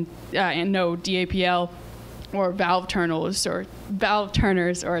Life and No DAPL, or valve turners or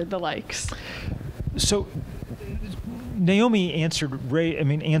the likes? So Naomi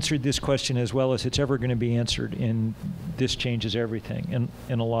answered this question as well as it's ever going to be answered in This Changes Everything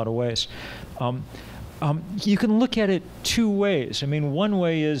in a lot of ways. You can look at it two ways. I mean, one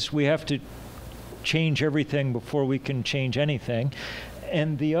way is we have to change everything before we can change anything.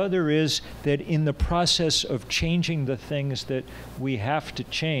 And the other is that in the process of changing the things that we have to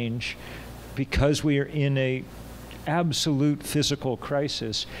change, because we are in a absolute physical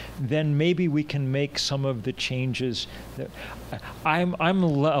crisis, then maybe we can make some of the changes that I'm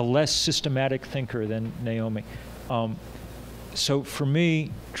a less systematic thinker than Naomi. So for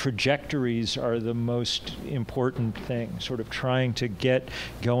me, trajectories are the most important thing, sort of trying to get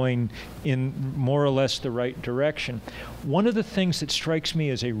going in more or less the right direction. One of the things that strikes me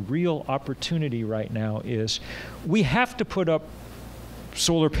as a real opportunity right now is we have to put up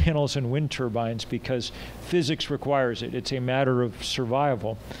solar panels and wind turbines because physics requires it. It's a matter of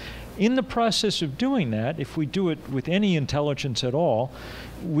survival. In the process of doing that, if we do it with any intelligence at all,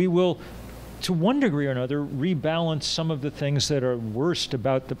 we will, to one degree or another, rebalance some of the things that are worst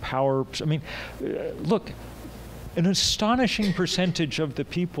about the power. I mean, look, an astonishing percentage of the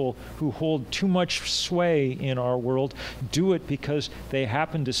people who hold too much sway in our world do it because they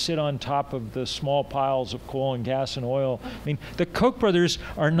happen to sit on top of the small piles of coal and gas and oil. I mean, the Koch brothers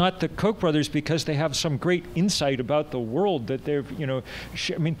are not the Koch brothers because they have some great insight about the world that they're,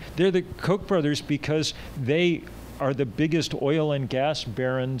 they're the Koch brothers because they are the biggest oil and gas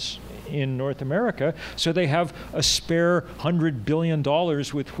barons in North America, so they have a spare $100 billion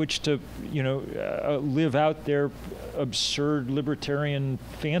with which to, live out their absurd libertarian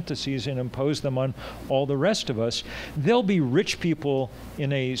fantasies and impose them on all the rest of us. There'll be rich people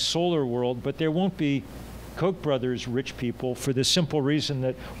in a solar world, but there won't be Koch brothers rich people, for the simple reason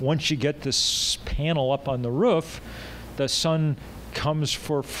that once you get this panel up on the roof, the sun comes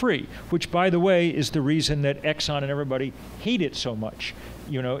for free, which, by the way, is the reason that Exxon and everybody hate it so much.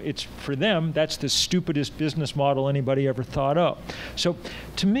 It's for them, that's the stupidest business model anybody ever thought of. So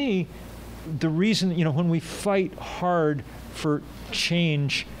to me, the reason, when we fight hard for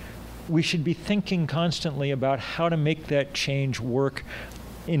change, we should be thinking constantly about how to make that change work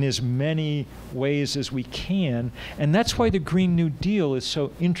in as many ways as we can. And that's why the Green New Deal is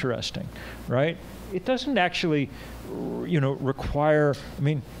so interesting, right? It doesn't actually, require,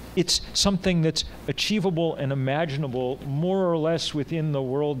 it's something that's achievable and imaginable more or less within the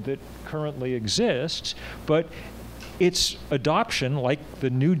world that currently exists, but its adoption, like the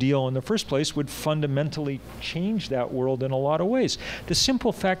New Deal in the first place, would fundamentally change that world in a lot of ways. The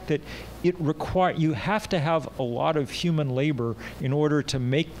simple fact that you have to have a lot of human labor in order to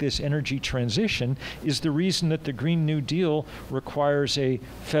make this energy transition is the reason that the Green New Deal requires a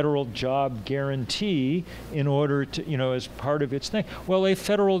federal job guarantee in order to, as part of its thing. Well, a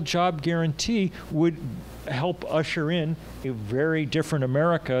federal job guarantee would help usher in a very different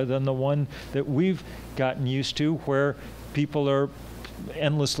America than the one that we've gotten used to, where people are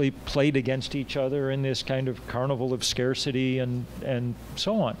endlessly played against each other in this kind of carnival of scarcity and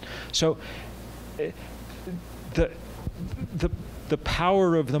so on. So the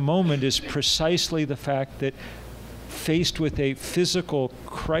power of the moment is precisely the fact that faced with a physical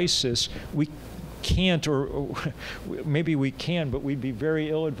crisis, we can't, or maybe we can, but we'd be very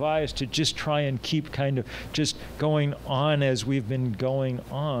ill-advised to just try and keep kind of just going on as we've been going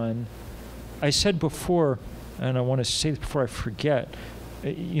on. I said before, and I want to say this before I forget,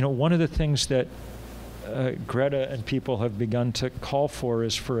 one of the things that Greta and people have begun to call for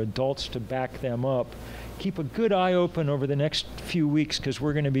is for adults to back them up. Keep a good eye open over the next few weeks, because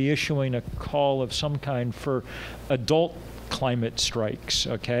we're going to be issuing a call of some kind for adult climate strikes,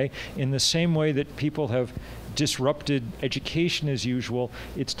 okay? In the same way that people have disrupted education as usual,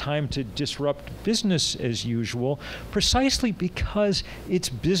 it's time to disrupt business as usual, precisely because it's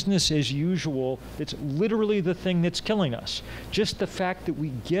business as usual that's literally the thing that's killing us. Just the fact that we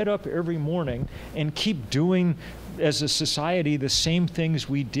get up every morning and keep doing as a society the same things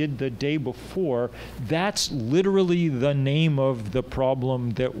we did the day before, that's literally the name of the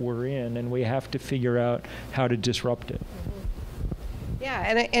problem that we're in, and we have to figure out how to disrupt it.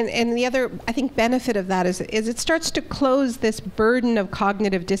 Yeah, and the other, I think, benefit of that is it starts to close this burden of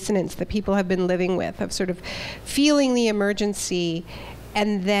cognitive dissonance that people have been living with, of sort of feeling the emergency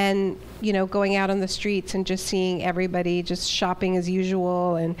and then, going out on the streets and just seeing everybody just shopping as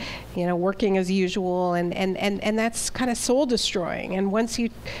usual and, working as usual, and that's kind of soul destroying. And once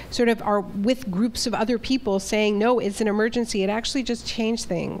you sort of are with groups of other people saying, no, it's an emergency, it actually just changed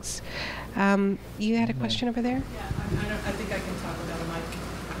things. You had a question over there? Yeah, I think I can talk about it.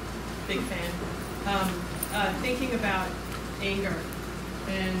 I'm a big fan. Thinking about anger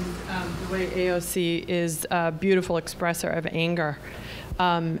and the way AOC is a beautiful expresser of anger.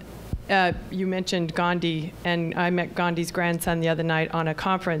 You mentioned Gandhi, and I met Gandhi's grandson the other night on a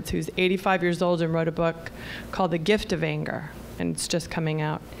conference, who's 85 years old and wrote a book called The Gift of Anger, and it's just coming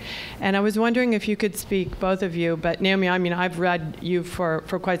out. And I was wondering if you could speak, both of you, but Naomi, I've read you for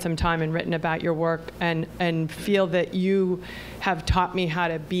quite some time and written about your work, and feel that you have taught me how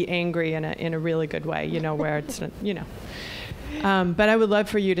to be angry in a really good way, where it's, but I would love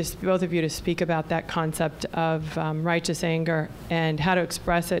for you to, both of you, to speak about that concept of righteous anger and how to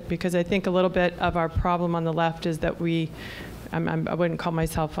express it, because I think a little bit of our problem on the left is that I wouldn't call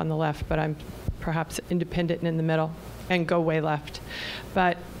myself on the left, but I'm perhaps independent and in the middle and go way left.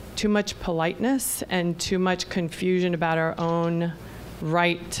 But too much politeness and too much confusion about our own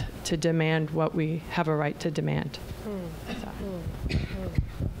right to demand what we have a right to demand.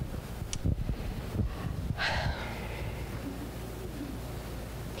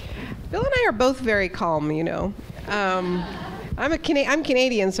 Bill and I are both very calm, I'm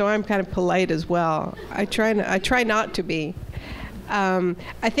Canadian, so I'm kind of polite as well. I try not to be.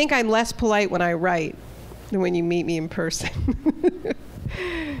 I think I'm less polite when I write than when you meet me in person.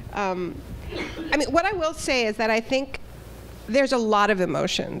 What I will say is that I think there's a lot of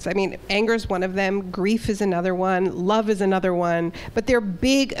emotions. Anger is one of them, grief is another one, love is another one, but they're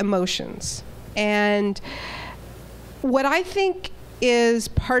big emotions. And what I think is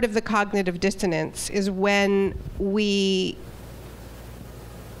part of the cognitive dissonance, is when we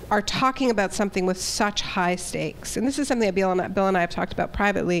are talking about something with such high stakes. And this is something that Bill and I have talked about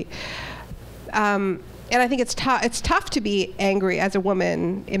privately. And I think it's tough to be angry as a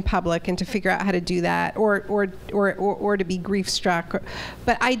woman in public and to figure out how to do that, or to be grief struck.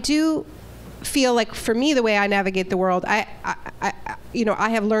 But I do feel like, for me, the way I navigate the world, I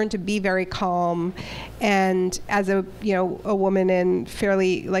have learned to be very calm, and as a woman in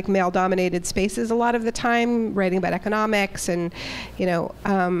fairly like male-dominated spaces a lot of the time, writing about economics and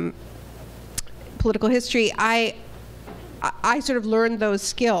political history, I sort of learned those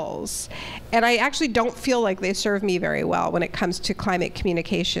skills, and I actually don't feel like they serve me very well when it comes to climate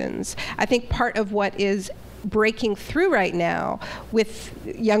communications. I think part of what is breaking through right now with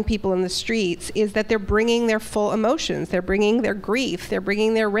young people in the streets is that they're bringing their full emotions. They're bringing their grief. They're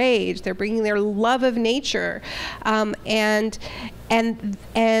bringing their rage. They're bringing their love of nature, and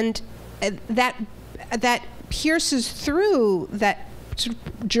that pierces through that sort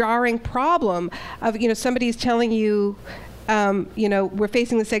of jarring problem of somebody's telling you, we're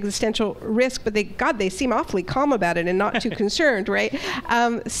facing this existential risk, but they seem awfully calm about it and not too concerned, right?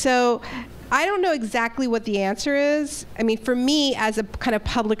 So I don't know exactly what the answer is. I mean, for me, as a kind of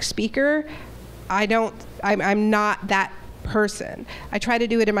public speaker, I'm not that person. I try to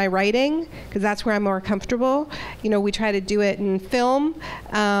do it in my writing, because that's where I'm more comfortable. We try to do it in film.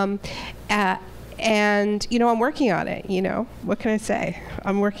 And, I'm working on it, What can I say?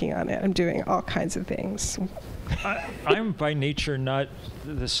 I'm working on it. I'm doing all kinds of things. I'm by nature not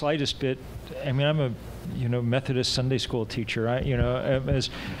the slightest bit, I mean, I'm a Methodist Sunday school teacher,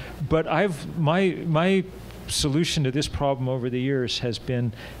 but my solution to this problem over the years has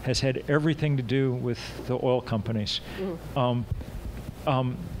had everything to do with the oil companies.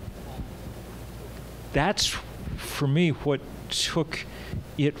 That's, for me, what took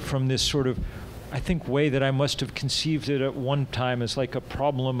it from this sort of, I think, way that I must have conceived it at one time as like a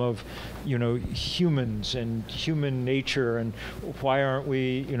problem of, humans and human nature, and why aren't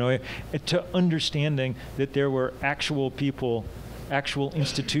we, to understanding that there were actual people, actual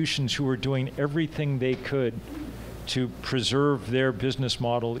institutions who were doing everything they could to preserve their business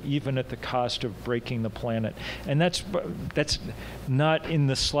model, even at the cost of breaking the planet. And that's not in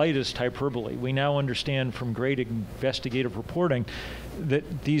the slightest hyperbole. We now understand from great investigative reporting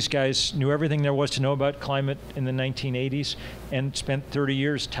that these guys knew everything there was to know about climate in the 1980s and spent 30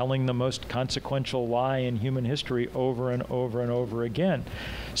 years telling the most consequential lie in human history over and over and over again.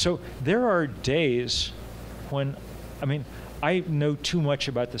 So there are days when, I know too much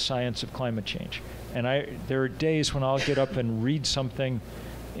about the science of climate change. And there are days when I'll get up and read something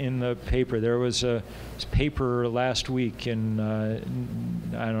in the paper. There was a paper last week in,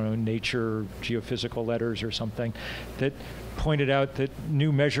 Nature Geophysical Letters or something, that pointed out that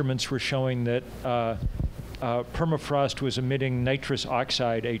new measurements were showing that permafrost was emitting nitrous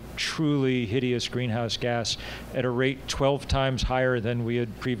oxide, a truly hideous greenhouse gas, at a rate 12 times higher than we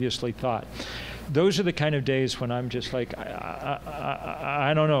had previously thought. Those are the kind of days when I'm just like,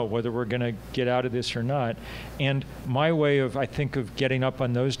 I don't know whether we're going to get out of this or not. And my way of, I think, of getting up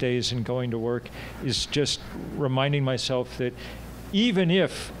on those days and going to work is just reminding myself that even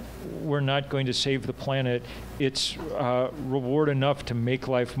if we're not going to save the planet, it's reward enough to make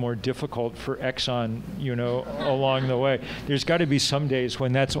life more difficult for Exxon, along the way. There's got to be some days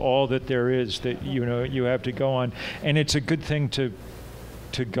when that's all that there is that, you have to go on. And it's a good thing to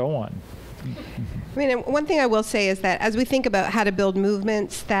go on. One thing I will say is that as we think about how to build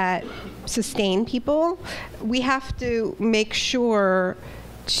movements that sustain people, we have to make sure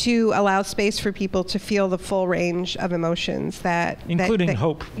to allow space for people to feel the full range of emotions including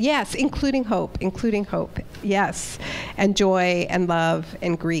hope. Yes, including hope. Yes, and joy and love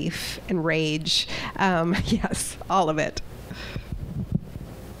and grief and rage. Yes, all of it.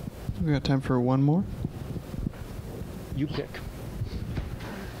 We got time for one more. You pick.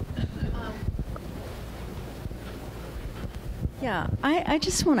 Yeah, I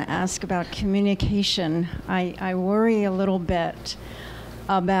just want to ask about communication. I worry a little bit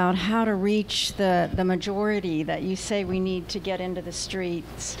about how to reach the majority that you say we need to get into the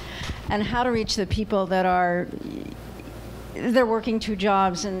streets, and how to reach the people that they're working 2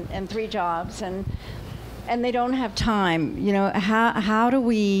 jobs and 3 jobs and they don't have time. How do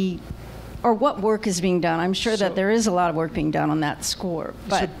we, or what work is being done? I'm sure that there is a lot of work being done on that score,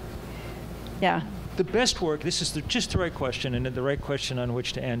 but yeah. The best work, this is just the right question, and the right question on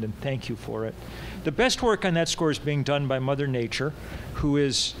which to end, and thank you for it. The best work on that score is being done by Mother Nature, who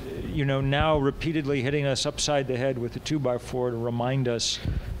is, now repeatedly hitting us upside the head with a 2x4 to remind us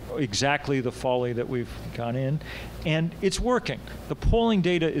exactly the folly that we've gone in. And it's working. The polling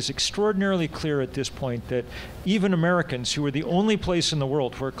data is extraordinarily clear at this point that even Americans, who were the only place in the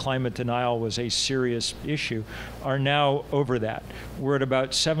world where climate denial was a serious issue, are now over that. We're at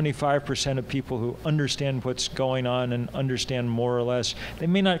about 75% of people who understand what's going on and understand more or less. They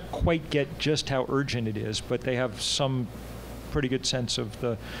may not quite get just how urgent it is, but they have some pretty good sense of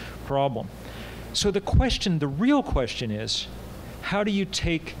the problem. So the real question is, how do you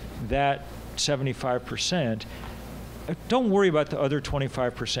take that 75%? Don't worry about the other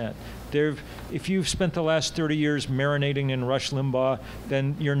 25%. If you've spent the last 30 years marinating in Rush Limbaugh,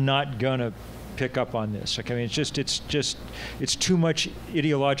 then you're not gonna pick up on this. Okay, I mean, it's too much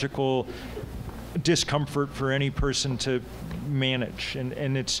ideological discomfort for any person to manage,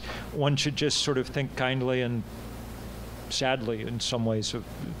 and one should just sort of think kindly and sadly in some ways of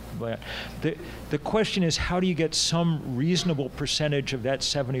that. The question is, how do you get some reasonable percentage of that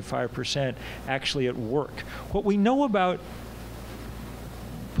 75% actually at work? What we know about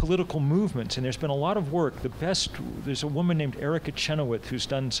political movements, and there's been a lot of work, there's a woman named Erica Chenoweth who's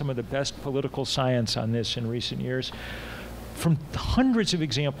done some of the best political science on this in recent years. From hundreds of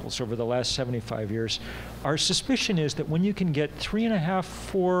examples over the last 75 years, our suspicion is that when you can get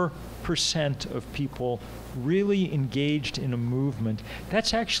 3.5–4% of people really engaged in a movement,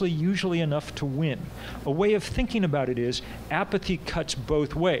 that's actually usually enough to win. A way of thinking about it is apathy cuts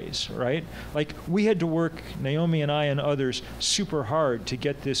both ways, right? Like, we had to work, Naomi and I and others, super hard to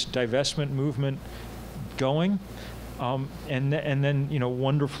get this divestment movement going. And then,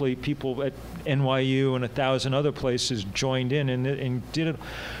 wonderfully, people at NYU and 1,000 other places joined in and did it.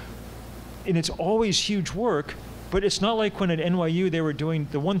 And it's always huge work, but it's not like when at NYU they were doing,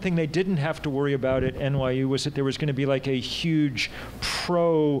 the one thing they didn't have to worry about at NYU was that there was going to be like a huge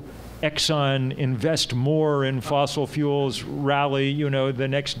pro-Exxon invest more in fossil fuels rally, the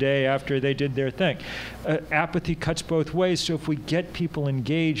next day after they did their thing. Apathy cuts both ways, so if we get people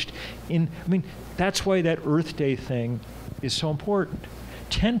engaged that's why that Earth Day thing is so important.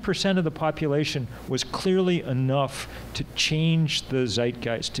 10% of the population was clearly enough to change the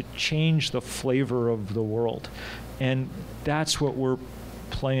zeitgeist, to change the flavor of the world. And that's what we're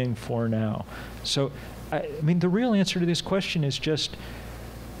playing for now. So, the real answer to this question is just,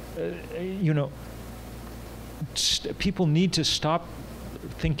 people need to stop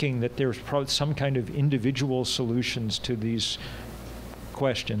thinking that there's probably some kind of individual solutions to these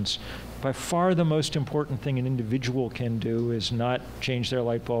questions. By far the most important thing an individual can do is not change their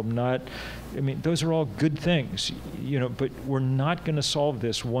light bulb, those are all good things, but we're not going to solve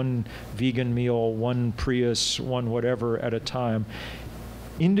this one vegan meal, one Prius, one whatever at a time.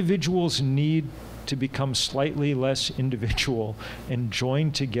 Individuals need to become slightly less individual and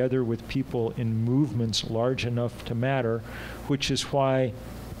join together with people in movements large enough to matter, which is why,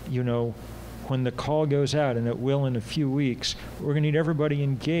 when the call goes out, and it will in a few weeks, we're going to need everybody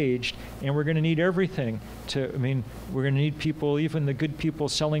engaged, and we're going to need everything we're going to need people, even the good people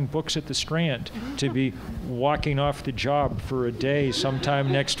selling books at the Strand, to be walking off the job for a day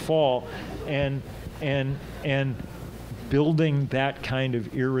sometime next fall, and building that kind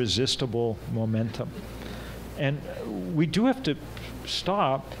of irresistible momentum. And we do have to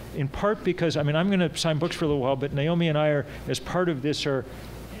stop, in part because, I'm going to sign books for a little while, but Naomi and I are, as part of this, are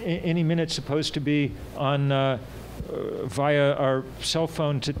any minute supposed to be on via our cell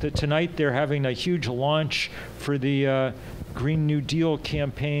phone. Tonight they're having a huge launch for the Green New Deal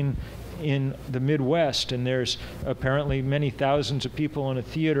campaign in the Midwest, and there's apparently many thousands of people in a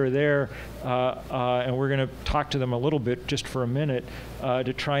theater there, and we're going to talk to them a little bit just for a minute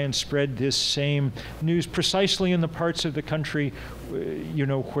to try and spread this same news precisely in the parts of the country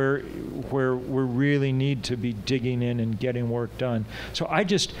where we really need to be digging in and getting work done. So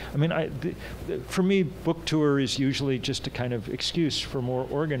for me, book tour is usually just a kind of excuse for more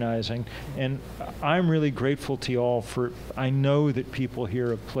organizing, and I'm really grateful to you all I know that people here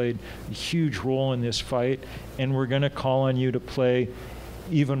have played a huge role in this fight, and we're going to call on you to play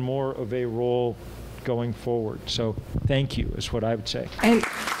even more of a role going forward. So thank you is what I would say. And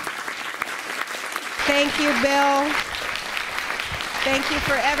thank you, Bill. Thank you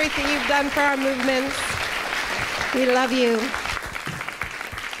for everything you've done for our movements. We love you.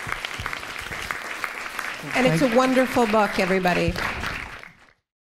 And it's a wonderful book, everybody.